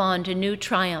move on to new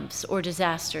triumphs or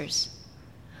disasters.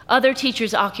 Other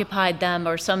teachers occupied them,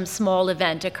 or some small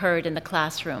event occurred in the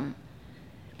classroom.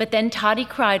 But then Toddy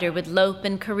Kreider would lope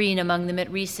and careen among them at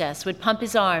recess, would pump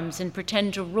his arms and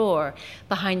pretend to roar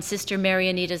behind Sister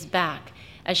Marianita's back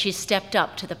as she stepped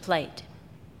up to the plate.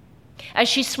 As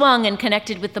she swung and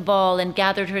connected with the ball and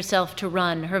gathered herself to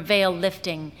run, her veil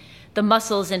lifting, the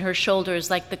muscles in her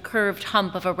shoulders like the curved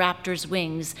hump of a raptor's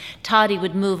wings, Toddy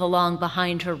would move along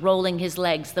behind her, rolling his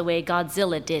legs the way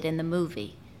Godzilla did in the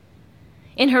movie.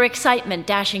 In her excitement,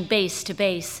 dashing base to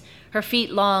base, her feet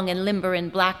long and limber in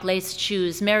black-laced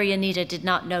shoes, Marianita did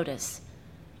not notice.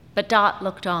 But Dot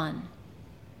looked on,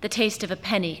 the taste of a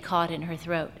penny caught in her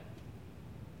throat.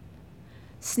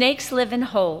 "Snakes live in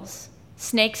holes.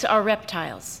 Snakes are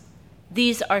reptiles.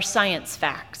 These are science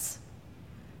facts."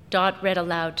 Dot read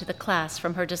aloud to the class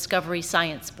from her Discovery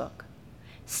Science book.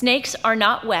 "Snakes are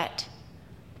not wet.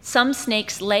 Some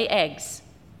snakes lay eggs.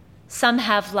 Some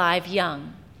have live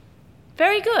young."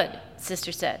 "Very good,"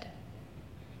 Sister said.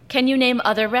 "Can you name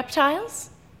other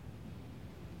reptiles?"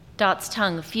 Dot's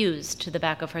tongue fused to the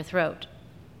back of her throat.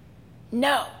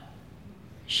 "No,"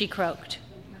 she croaked.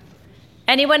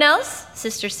 "Anyone else?"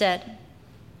 Sister said.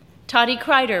 Toddy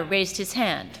Kreider raised his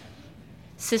hand.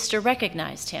 Sister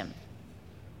recognized him.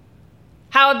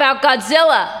 "How about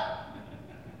Godzilla?"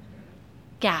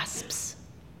 Gasps.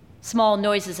 Small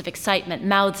noises of excitement,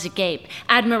 mouths agape.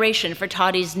 Admiration for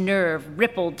Toddy's nerve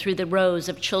rippled through the rows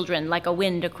of children like a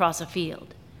wind across a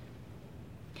field.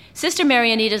 Sister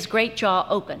Marianita's great jaw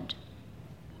opened,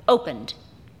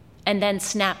 and then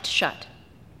snapped shut.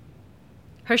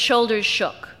 Her shoulders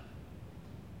shook.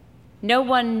 No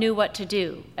one knew what to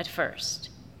do at first.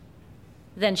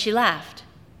 Then she laughed.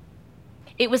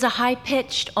 It was a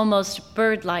high-pitched, almost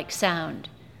bird-like sound,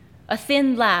 a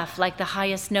thin laugh like the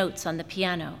highest notes on the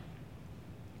piano.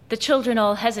 The children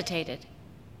all hesitated,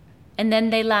 and then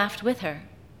they laughed with her.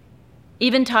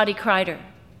 Even Toddy Kreider,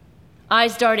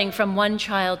 eyes darting from one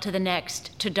child to the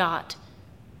next, to Dot.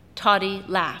 Toddy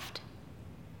laughed.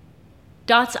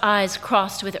 Dot's eyes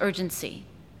crossed with urgency.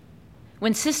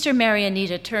 When Sister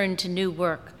Marianita turned to new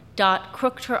work, Dot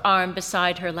crooked her arm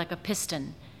beside her like a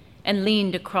piston and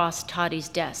leaned across Toddy's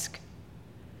desk.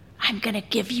 "I'm gonna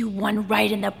give you one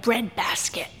right in the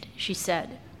breadbasket," she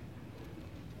said.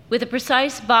 With a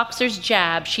precise boxer's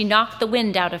jab, she knocked the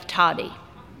wind out of Toddy,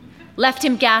 left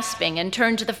him gasping, and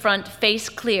turned to the front, face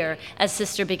clear, as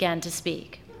Sister began to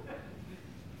speak.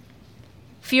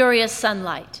 Furious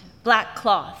sunlight, black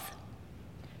cloth.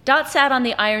 Dot sat on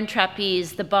the iron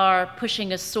trapeze, the bar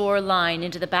pushing a sore line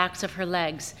into the backs of her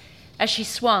legs. As she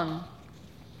swung,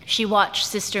 she watched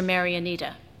Sister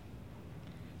Marianita.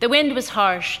 The wind was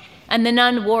harsh, and the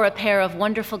nun wore a pair of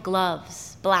wonderful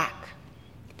gloves, black,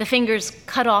 the fingers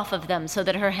cut off of them so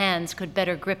that her hands could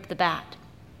better grip the bat.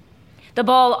 The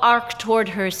ball arced toward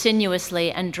her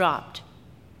sinuously and dropped.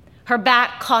 Her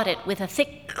bat caught it with a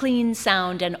thick, clean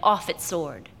sound, and off it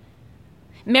soared.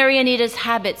 Marianita's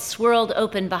habit swirled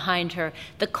open behind her.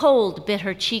 The cold bit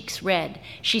her cheeks red.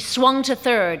 She swung to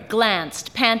third,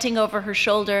 glanced, panting over her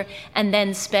shoulder, and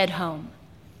then sped home.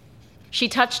 She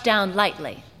touched down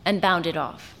lightly and bounded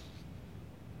off.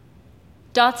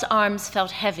 Dot's arms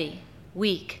felt heavy,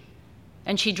 weak,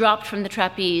 and she dropped from the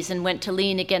trapeze and went to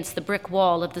lean against the brick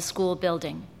wall of the school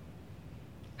building.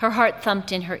 Her heart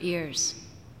thumped in her ears.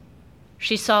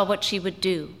 She saw what she would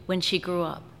do when she grew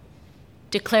up: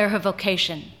 declare her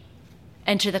vocation,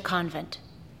 enter the convent.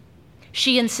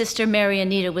 She and Sister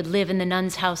Marianita would live in the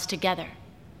nun's house together,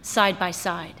 side by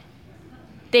side.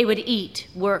 They would eat,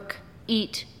 work,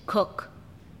 eat, cook.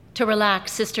 To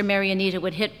relax, Sister Marianita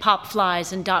would hit pop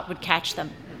flies and Dot would catch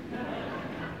them.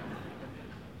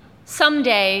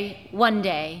 Someday, one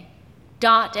day,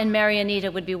 Dot and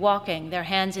Marianita would be walking, their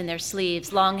hands in their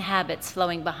sleeves, long habits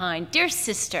flowing behind. "Dear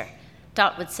sister,"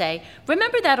 Dot would say,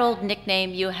 "remember that old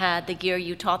nickname you had the year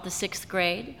you taught the 6th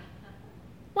grade?"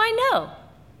 "Why, no,"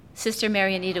 Sister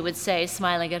Marianita would say,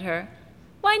 smiling at her.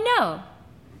 "Why, no?"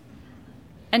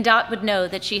 And Dot would know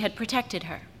that she had protected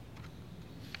her,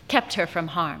 kept her from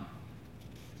harm.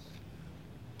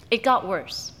 It got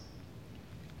worse.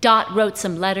 Dot wrote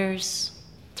some letters,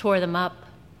 tore them up.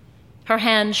 Her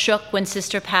hands shook when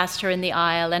Sister passed her in the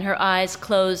aisle, and her eyes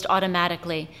closed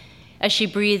automatically as she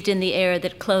breathed in the air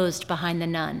that closed behind the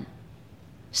nun.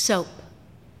 Soap.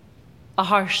 A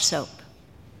harsh soap.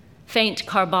 Faint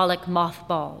carbolic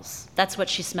mothballs. That's what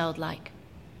she smelled like.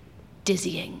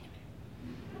 Dizzying.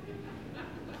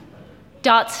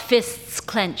 Dot's fists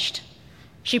clenched.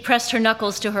 She pressed her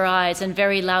knuckles to her eyes and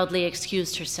very loudly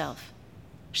excused herself.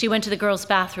 She went to the girls'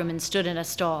 bathroom and stood in a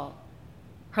stall.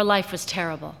 Her life was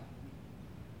terrible.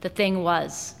 The thing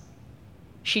was,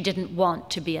 she didn't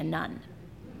want to be a nun.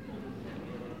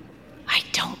 "I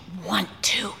don't want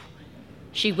to,"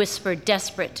 she whispered,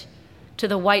 desperate, to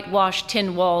the whitewashed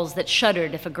tin walls that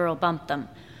shuddered if a girl bumped them.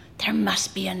 "There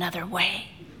must be another way."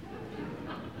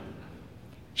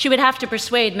 She would have to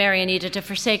persuade Marianita to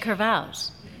forsake her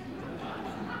vows,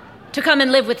 to come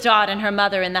and live with Dot and her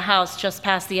mother in the house just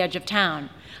past the edge of town.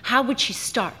 How would she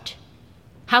start?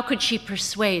 How could she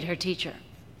persuade her teacher?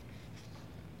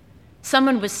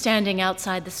 Someone was standing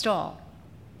outside the stall.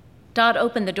 Dot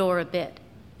opened the door a bit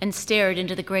and stared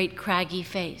into the great craggy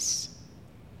face.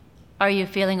 "Are you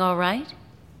feeling all right?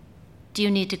 Do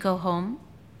you need to go home?"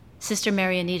 Sister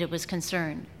Marianita was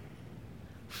concerned.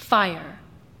 Fire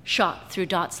shot through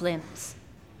Dot's limbs.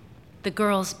 The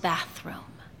girls'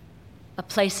 bathroom, a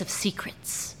place of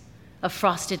secrets, of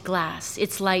frosted glass,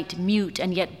 its light mute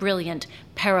and yet brilliant,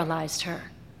 paralyzed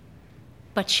her.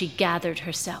 But she gathered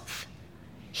herself.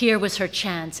 Here was her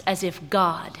chance, as if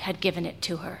God had given it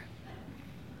to her.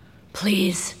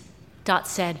 "Please," Dot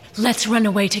said, "let's run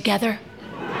away together."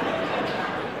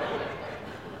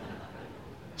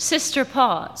 Sister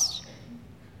paused.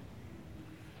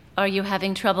 "Are you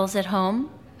having troubles at home?"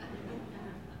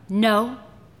 "No,"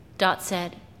 Dot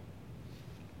said.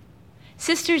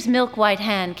 Sister's milk-white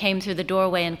hand came through the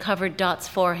doorway and covered Dot's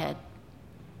forehead.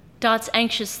 Dot's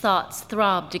anxious thoughts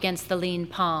throbbed against the lean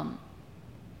palm.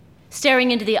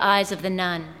 Staring into the eyes of the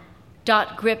nun,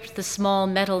 Dot gripped the small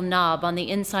metal knob on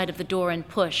the inside of the door and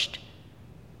pushed.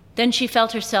 Then she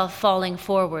felt herself falling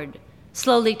forward,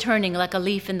 slowly turning like a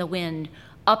leaf in the wind,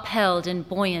 upheld and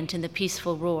buoyant in the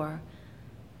peaceful roar.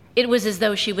 It was as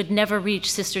though she would never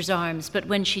reach Sister's arms, but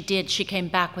when she did, she came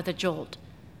back with a jolt.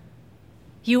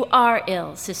 "You are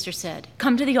ill," Sister said.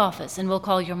 "Come to the office and we'll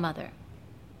call your mother."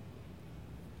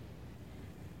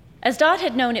 As Dot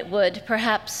had known it would,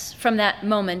 perhaps from that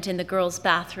moment in the girls'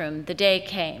 bathroom, the day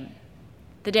came,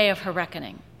 the day of her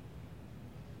reckoning.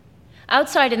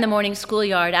 Outside in the morning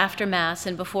schoolyard, after Mass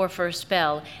and before first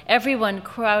bell, everyone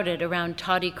crowded around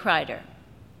Toddy Kreider.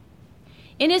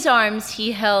 In his arms,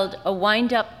 he held a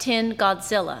wind-up tin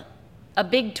Godzilla, a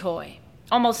big toy,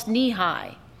 almost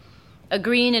knee-high, a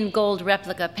green and gold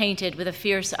replica painted with a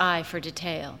fierce eye for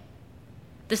detail.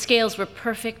 The scales were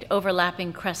perfect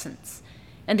overlapping crescents,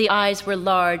 and the eyes were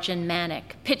large and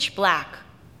manic, pitch black,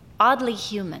 oddly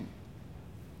human.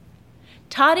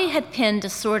 Toddy had pinned a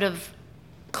sort of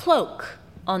cloak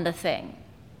on the thing,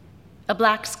 a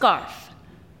black scarf.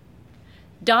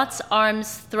 Dot's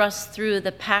arms thrust through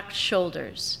the packed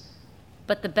shoulders,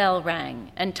 but the bell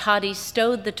rang, and Toddy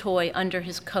stowed the toy under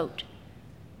his coat.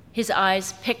 His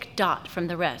eyes picked Dot from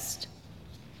the rest.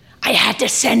 "I had to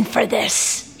send for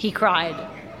this," he cried.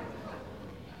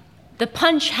 The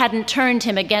punch hadn't turned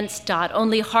him against Dot,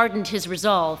 only hardened his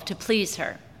resolve to please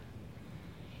her.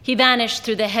 He vanished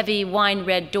through the heavy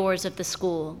wine-red doors of the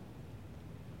school.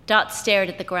 Dot stared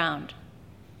at the ground.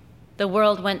 The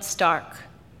world went stark,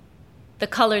 the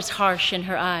colors harsh in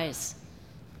her eyes.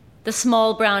 The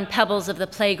small brown pebbles of the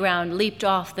playground leaped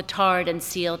off the tarred and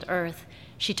sealed earth.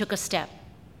 She took a step.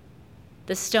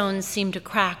 The stones seemed to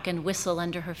crack and whistle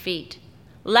under her feet,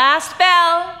 Last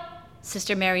bell,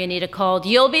 Sister Mezzanotte called.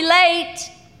 You'll be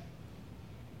late.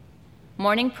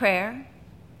 Morning prayer,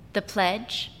 the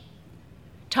pledge.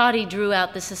 Toddy drew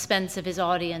out the suspense of his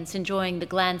audience, enjoying the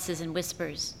glances and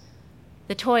whispers.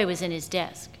 The toy was in his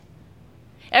desk.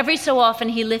 Every so often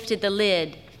he lifted the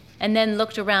lid and then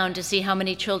looked around to see how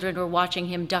many children were watching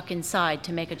him duck inside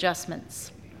to make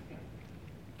adjustments.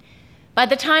 By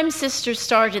the time Sister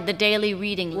started the daily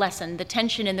reading lesson, the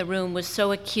tension in the room was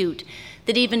so acute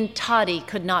that even Toddy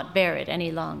could not bear it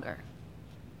any longer.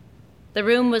 The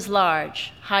room was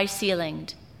large,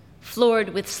 high-ceilinged, floored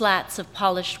with slats of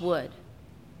polished wood.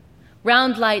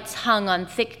 Round lights hung on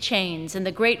thick chains, and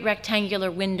the great rectangular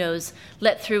windows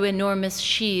let through enormous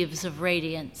sheaves of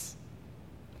radiance.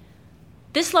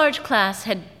 This large class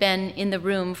had been in the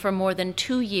room for more than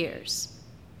 2 years.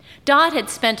 Dot had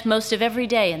spent most of every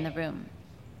day in the room.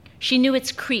 She knew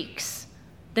its creaks,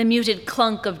 the muted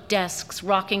clunk of desks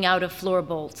rocking out of floor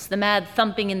bolts, the mad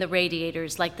thumping in the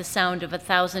radiators like the sound of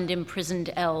 1,000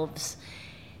 imprisoned elves.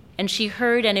 And she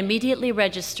heard and immediately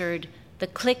registered the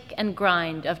click and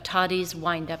grind of Toddy's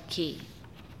wind-up key.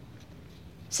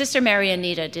 Sister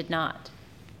Mezzanotte did not.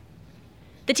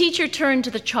 The teacher turned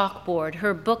to the chalkboard,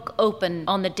 her book open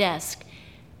on the desk,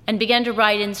 and began to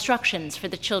write instructions for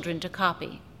the children to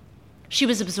copy. She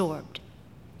was absorbed,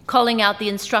 calling out the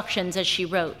instructions as she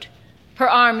wrote. Her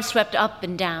arms swept up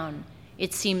and down,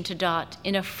 it seemed to Dot,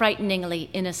 in a frighteningly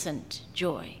innocent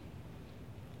joy.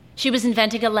 She was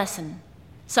inventing a lesson,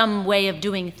 some way of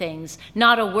doing things,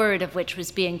 not a word of which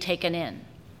was being taken in.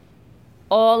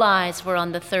 All eyes were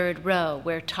on the third row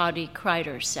where Toddy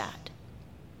Kreider sat.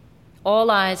 All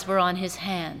eyes were on his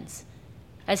hands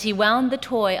as he wound the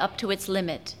toy up to its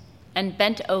limit and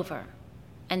bent over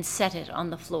and set it on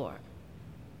the floor.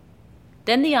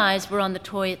 Then the eyes were on the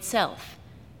toy itself,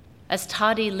 as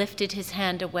Toddy lifted his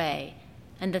hand away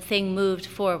and the thing moved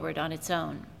forward on its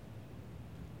own.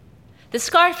 The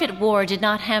scarf it wore did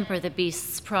not hamper the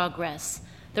beast's progress,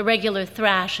 the regular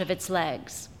thrash of its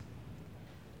legs.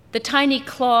 The tiny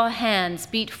claw hands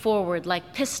beat forward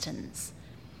like pistons,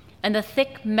 and the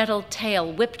thick metal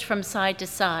tail whipped from side to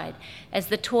side as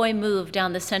the toy moved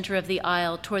down the center of the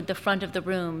aisle toward the front of the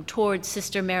room, toward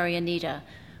Sister Mezzanotte,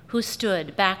 who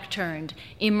stood, back-turned,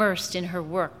 immersed in her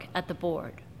work at the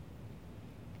board.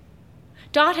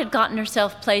 Dot had gotten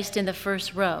herself placed in the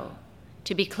first row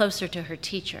to be closer to her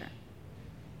teacher,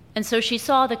 and so she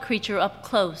saw the creature up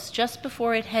close just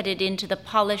before it headed into the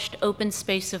polished open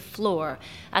space of floor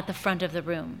at the front of the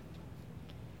room.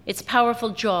 Its powerful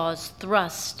jaws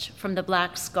thrust from the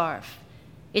black scarf.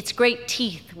 Its great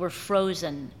teeth were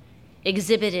frozen,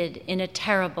 exhibited in a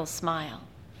terrible smile.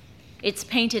 Its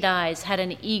painted eyes had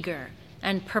an eager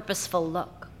and purposeful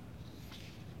look.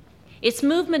 Its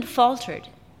movement faltered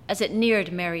as it neared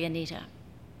Mezzanotte.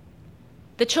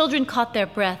 The children caught their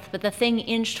breath, but the thing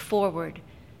inched forward,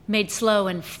 made slow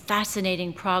and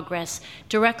fascinating progress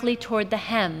directly toward the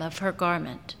hem of her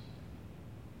garment.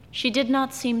 She did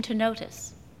not seem to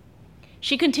notice.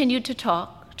 She continued to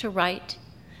talk, to write,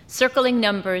 circling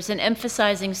numbers and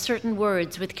emphasizing certain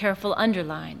words with careful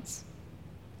underlines.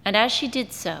 And as she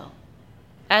did so,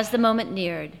 as the moment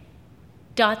neared,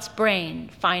 Dot's brain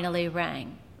finally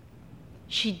rang.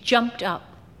 She jumped up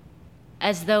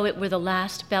as though it were the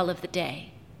last bell of the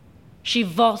day. She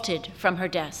vaulted from her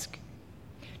desk.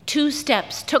 2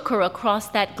 steps took her across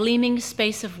that gleaming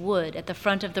space of wood at the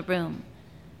front of the room.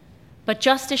 But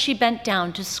just as she bent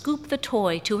down to scoop the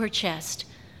toy to her chest,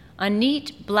 a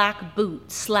neat black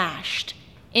boot slashed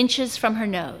inches from her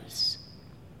nose.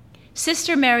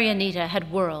 Sister Mezzanotte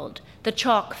had whirled, the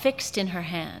chalk fixed in her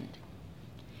hand.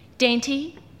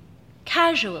 Dainty,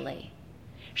 casually,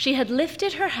 she had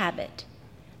lifted her habit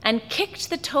and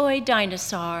kicked the toy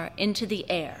dinosaur into the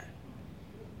air.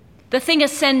 The thing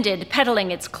ascended, pedaling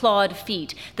its clawed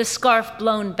feet, the scarf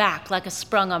blown back like a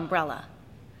sprung umbrella.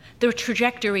 The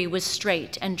trajectory was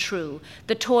straight and true.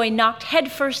 The toy knocked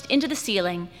headfirst into the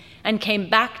ceiling and came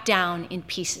back down in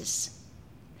pieces.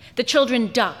 The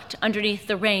children ducked underneath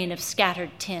the rain of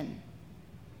scattered tin.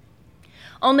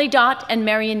 Only Dot and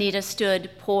Mezzanotte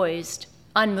stood poised,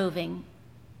 unmoving,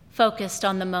 focused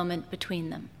on the moment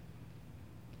between them.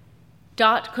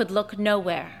 Dot could look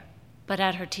nowhere but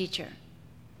at her teacher.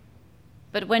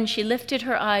 But when she lifted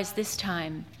her eyes this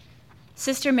time,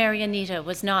 Sister Mezzanotte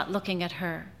was not looking at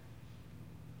her.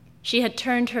 She had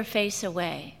turned her face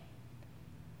away,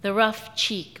 the rough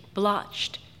cheek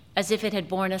blotched as if it had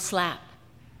borne a slap,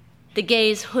 the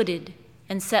gaze hooded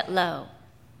and set low.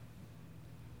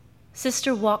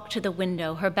 Sister walked to the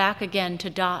window, her back again to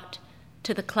Dot,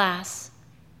 to the class,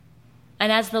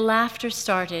 and as the laughter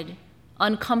started,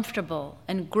 uncomfortable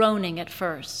and groaning at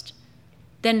first,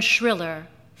 then shriller,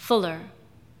 fuller,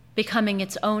 becoming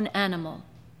its own animal.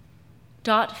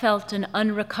 Dot felt an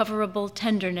unrecoverable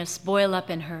tenderness boil up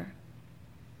in her.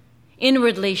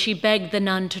 Inwardly, she begged the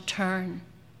nun to turn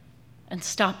and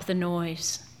stop the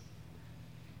noise.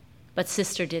 But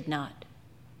Sister did not.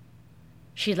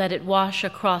 She let it wash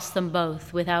across them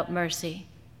both without mercy.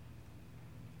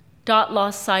 Dot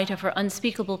lost sight of her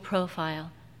unspeakable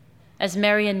profile as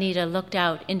Marianita looked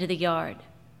out into the yard.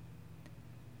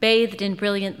 Bathed in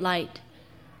brilliant light,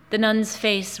 the nun's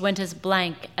face went as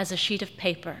blank as a sheet of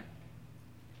paper,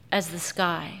 as the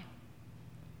sky,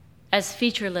 as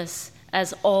featureless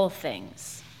as all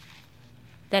things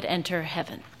that enter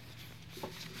heaven.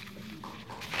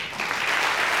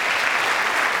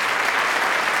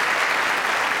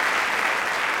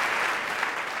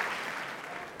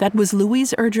 That was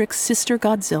Louise Erdrich's Sister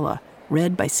Godzilla,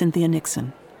 read by Cynthia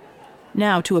Nixon.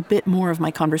 Now to a bit more of my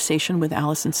conversation with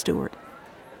Alison Stewart.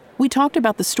 We talked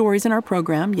about the stories in our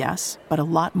program, yes, but a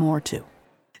lot more too.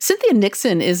 Cynthia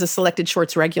Nixon is a Selected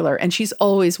Shorts regular, and she's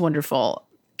always wonderful.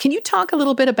 Can you talk a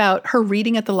little bit about her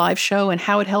reading at the live show and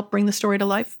how it helped bring the story to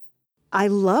life? I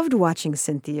loved watching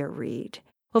Cynthia read.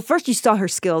 Well, first you saw her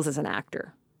skills as an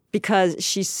actor because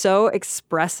she's so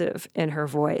expressive in her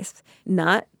voice.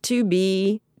 Not to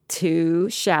be too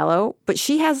shallow, but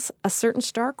she has a certain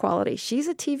star quality. She's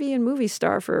a TV and movie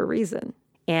star for a reason.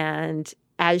 And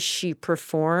as she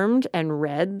performed and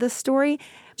read the story,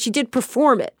 she did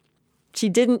perform it. She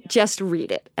didn't just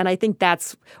read it. And I think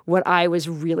that's what I was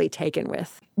really taken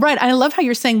with. Right. I love how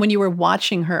you're saying when you were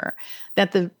watching her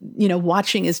that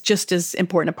watching is just as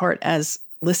important a part as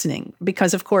listening,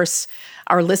 because of course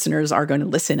our listeners are going to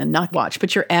listen and not watch,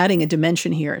 but you're adding a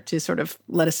dimension here to sort of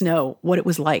let us know what it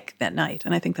was like that night.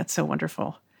 And I think that's so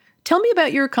wonderful. Tell me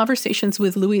about your conversations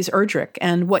with Louise Erdrich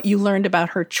and what you learned about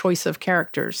her choice of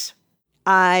characters.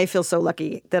 I feel so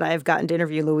lucky that I've gotten to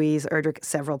interview Louise Erdrich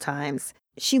several times.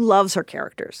 She loves her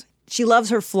characters. She loves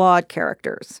her flawed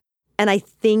characters. And I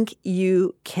think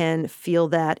you can feel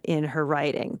that in her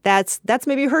writing. That's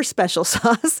maybe her special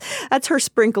sauce. That's her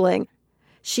sprinkling.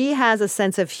 She has a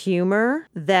sense of humor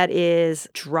that is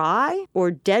dry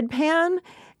or deadpan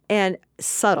and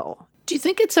subtle. Do you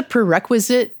think it's a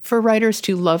prerequisite for writers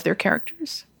to love their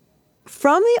characters?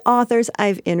 From the authors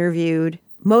I've interviewed,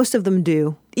 most of them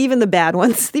do. Even the bad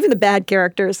ones, even the bad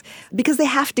characters, because they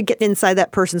have to get inside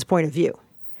that person's point of view.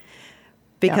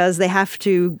 Because they have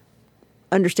to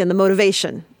understand the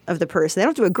motivation of the person. They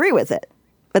don't have to agree with it,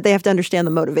 but they have to understand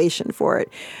the motivation for it.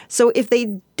 So if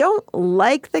they don't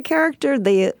like the character,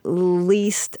 they at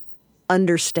least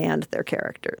understand their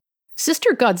character.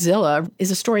 Sister Godzilla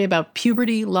is a story about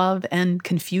puberty, love, and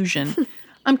confusion.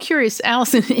 I'm curious,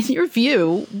 Alison, in your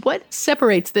view, what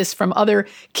separates this from other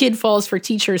kid falls for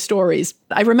teacher stories?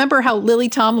 I remember how Lily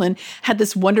Tomlin had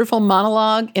this wonderful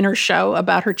monologue in her show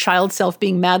about her child self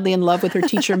being madly in love with her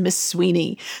teacher, Miss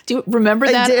Sweeney. Do you remember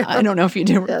that? I do. I don't know if you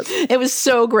do. Yes. It was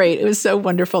so great. It was so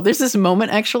wonderful. There's this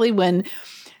moment, actually, when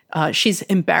she's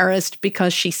embarrassed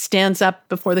because she stands up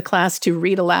before the class to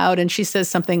read aloud, and she says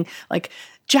something like,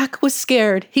 Jack was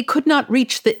scared. He could not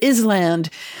reach the island.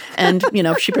 And,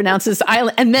 she pronounces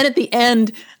island. And then at the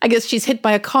end, I guess she's hit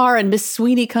by a car and Miss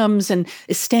Sweeney comes and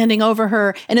is standing over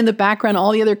her. And in the background,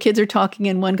 all the other kids are talking.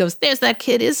 And one goes, there's that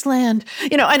kid, Island.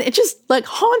 And it just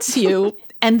haunts you.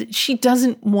 And she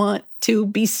doesn't want to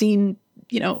be seen,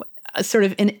 sort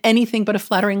of in anything but a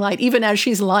flattering light, even as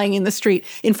she's lying in the street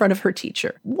in front of her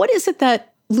teacher. What is it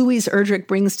that Louise Erdrich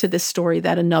brings to this story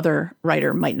that another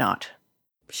writer might not?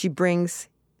 She brings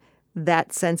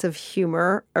that sense of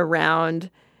humor around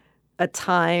a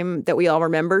time that we all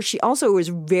remember. She also was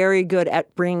very good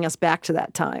at bringing us back to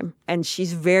that time. And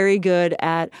she's very good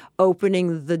at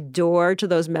opening the door to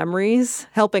those memories,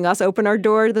 helping us open our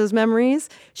door to those memories.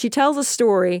 She tells a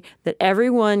story that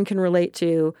everyone can relate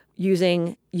to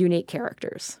using unique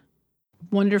characters.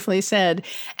 Wonderfully said.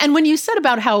 And when you said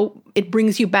about how it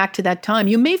brings you back to that time,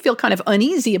 you may feel kind of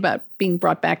uneasy about being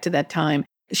brought back to that time.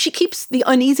 She keeps the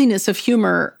uneasiness of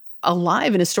humor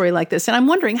alive in a story like this. And I'm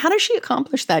wondering, how does she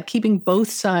accomplish that, keeping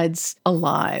both sides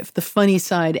alive, the funny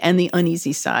side and the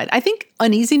uneasy side? I think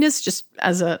uneasiness, just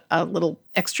as a little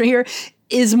extra here,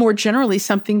 is more generally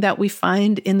something that we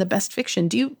find in the best fiction.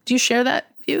 Do you share that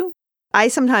view? I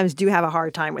sometimes do have a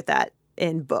hard time with that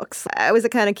in books. I was the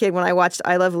kind of kid when I watched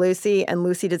I Love Lucy and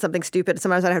Lucy did something stupid.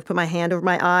 Sometimes I'd have to put my hand over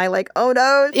my eye like, oh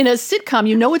no. In a sitcom,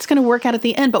 you know it's going to work out at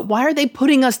the end, but why are they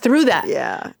putting us through that?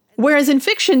 Yeah. Whereas in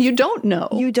fiction, you don't know.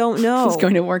 You don't know. It's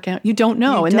going to work out. You don't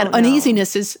know. And that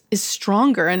uneasiness is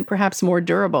stronger and perhaps more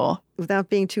durable. Without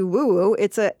being too woo-woo,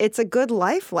 it's a good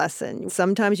life lesson.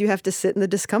 Sometimes you have to sit in the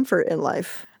discomfort in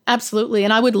life. Absolutely.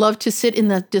 And I would love to sit in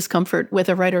that discomfort with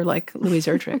a writer like Louise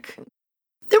Erdrich.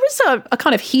 There was a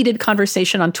kind of heated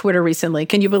conversation on Twitter recently.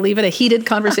 Can you believe it? A heated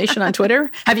conversation on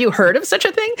Twitter? Have you heard of such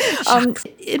a thing?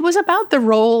 It was about the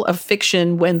role of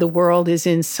fiction when the world is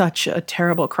in such a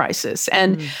terrible crisis.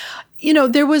 And,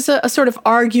 there was a sort of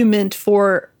argument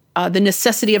for the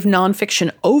necessity of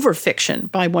nonfiction over fiction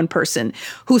by one person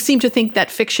who seemed to think that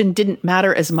fiction didn't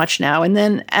matter as much now. And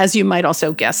then, as you might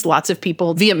also guess, lots of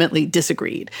people vehemently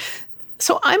disagreed.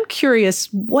 So I'm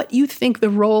curious what you think the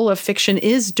role of fiction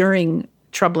is during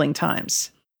troubling times.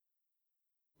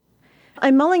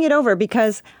 I'm mulling it over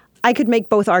because I could make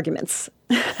both arguments,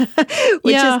 also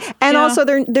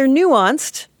they're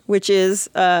nuanced, which is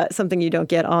something you don't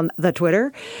get on the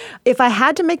Twitter. If I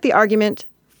had to make the argument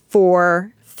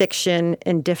for fiction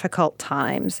in difficult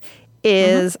times,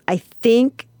 I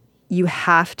think you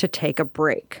have to take a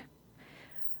break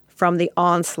from the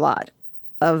onslaught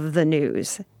of the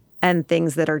news and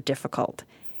things that are difficult.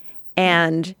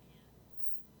 And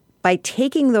by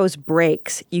taking those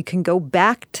breaks, you can go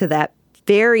back to that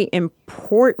very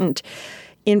important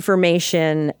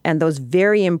information and those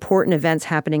very important events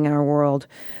happening in our world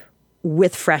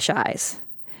with fresh eyes,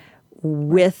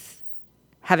 with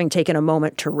having taken a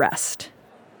moment to rest.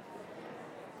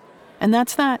 And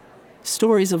that's that.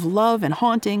 Stories of love and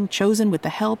haunting chosen with the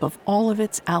help of all of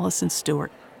its Alison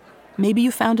Stewart. Maybe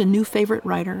you found a new favorite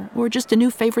writer or just a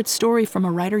new favorite story from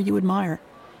a writer you admire.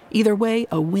 Either way,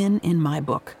 a win in my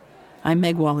book. I'm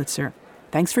Meg Wolitzer.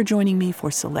 Thanks for joining me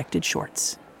for Selected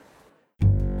Shorts.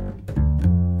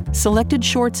 Selected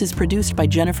Shorts is produced by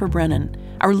Jennifer Brennan.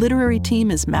 Our literary team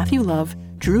is Matthew Love,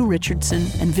 Drew Richardson,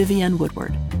 and Vivienne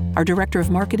Woodward. Our director of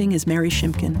marketing is Mary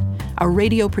Shimkin. Our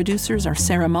radio producers are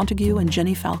Sarah Montague and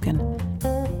Jenny Falcon.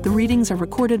 The readings are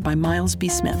recorded by Miles B.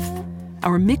 Smith.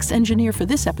 Our mix engineer for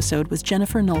this episode was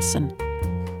Jennifer Nolson.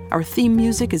 Our theme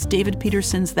music is David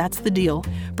Peterson's That's the Deal,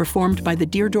 performed by the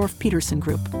Deerdorf Peterson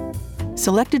Group.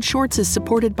 Selected Shorts is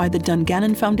supported by the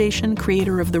Dungannon Foundation,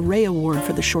 creator of the Ray Award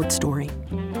for the short story.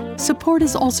 Support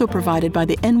is also provided by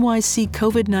the NYC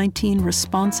COVID-19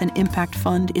 Response and Impact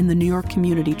Fund in the New York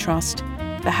Community Trust,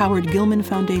 the Howard Gilman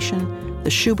Foundation, the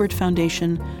Schubert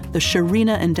Foundation, the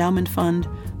Sharina Endowment Fund,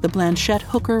 the Blanchette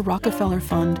Hooker Rockefeller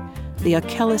Fund, the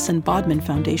Achilles and Bodman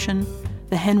Foundation,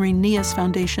 the Henry Nias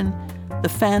Foundation, the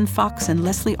Fan Fox and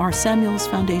Leslie R. Samuels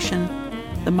Foundation,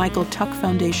 the Michael Tuck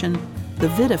Foundation, the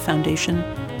Vida Foundation,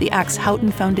 the Axe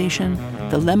Houghton Foundation,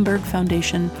 the Lemberg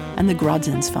Foundation, and the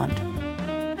Grodzins Fund.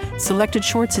 Selected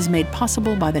Shorts is made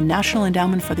possible by the National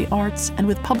Endowment for the Arts and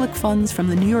with public funds from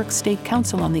the New York State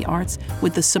Council on the Arts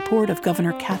with the support of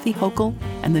Governor Kathy Hochul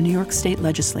and the New York State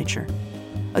Legislature.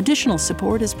 Additional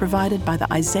support is provided by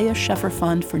the Isaiah Sheffer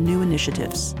Fund for New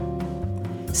Initiatives.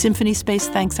 Symphony Space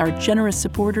thanks our generous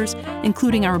supporters,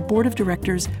 including our board of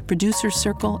directors, producers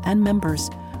circle, and members,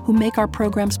 who make our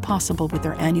programs possible with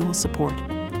their annual support.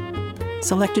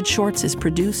 Selected Shorts is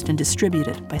produced and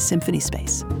distributed by Symphony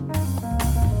Space.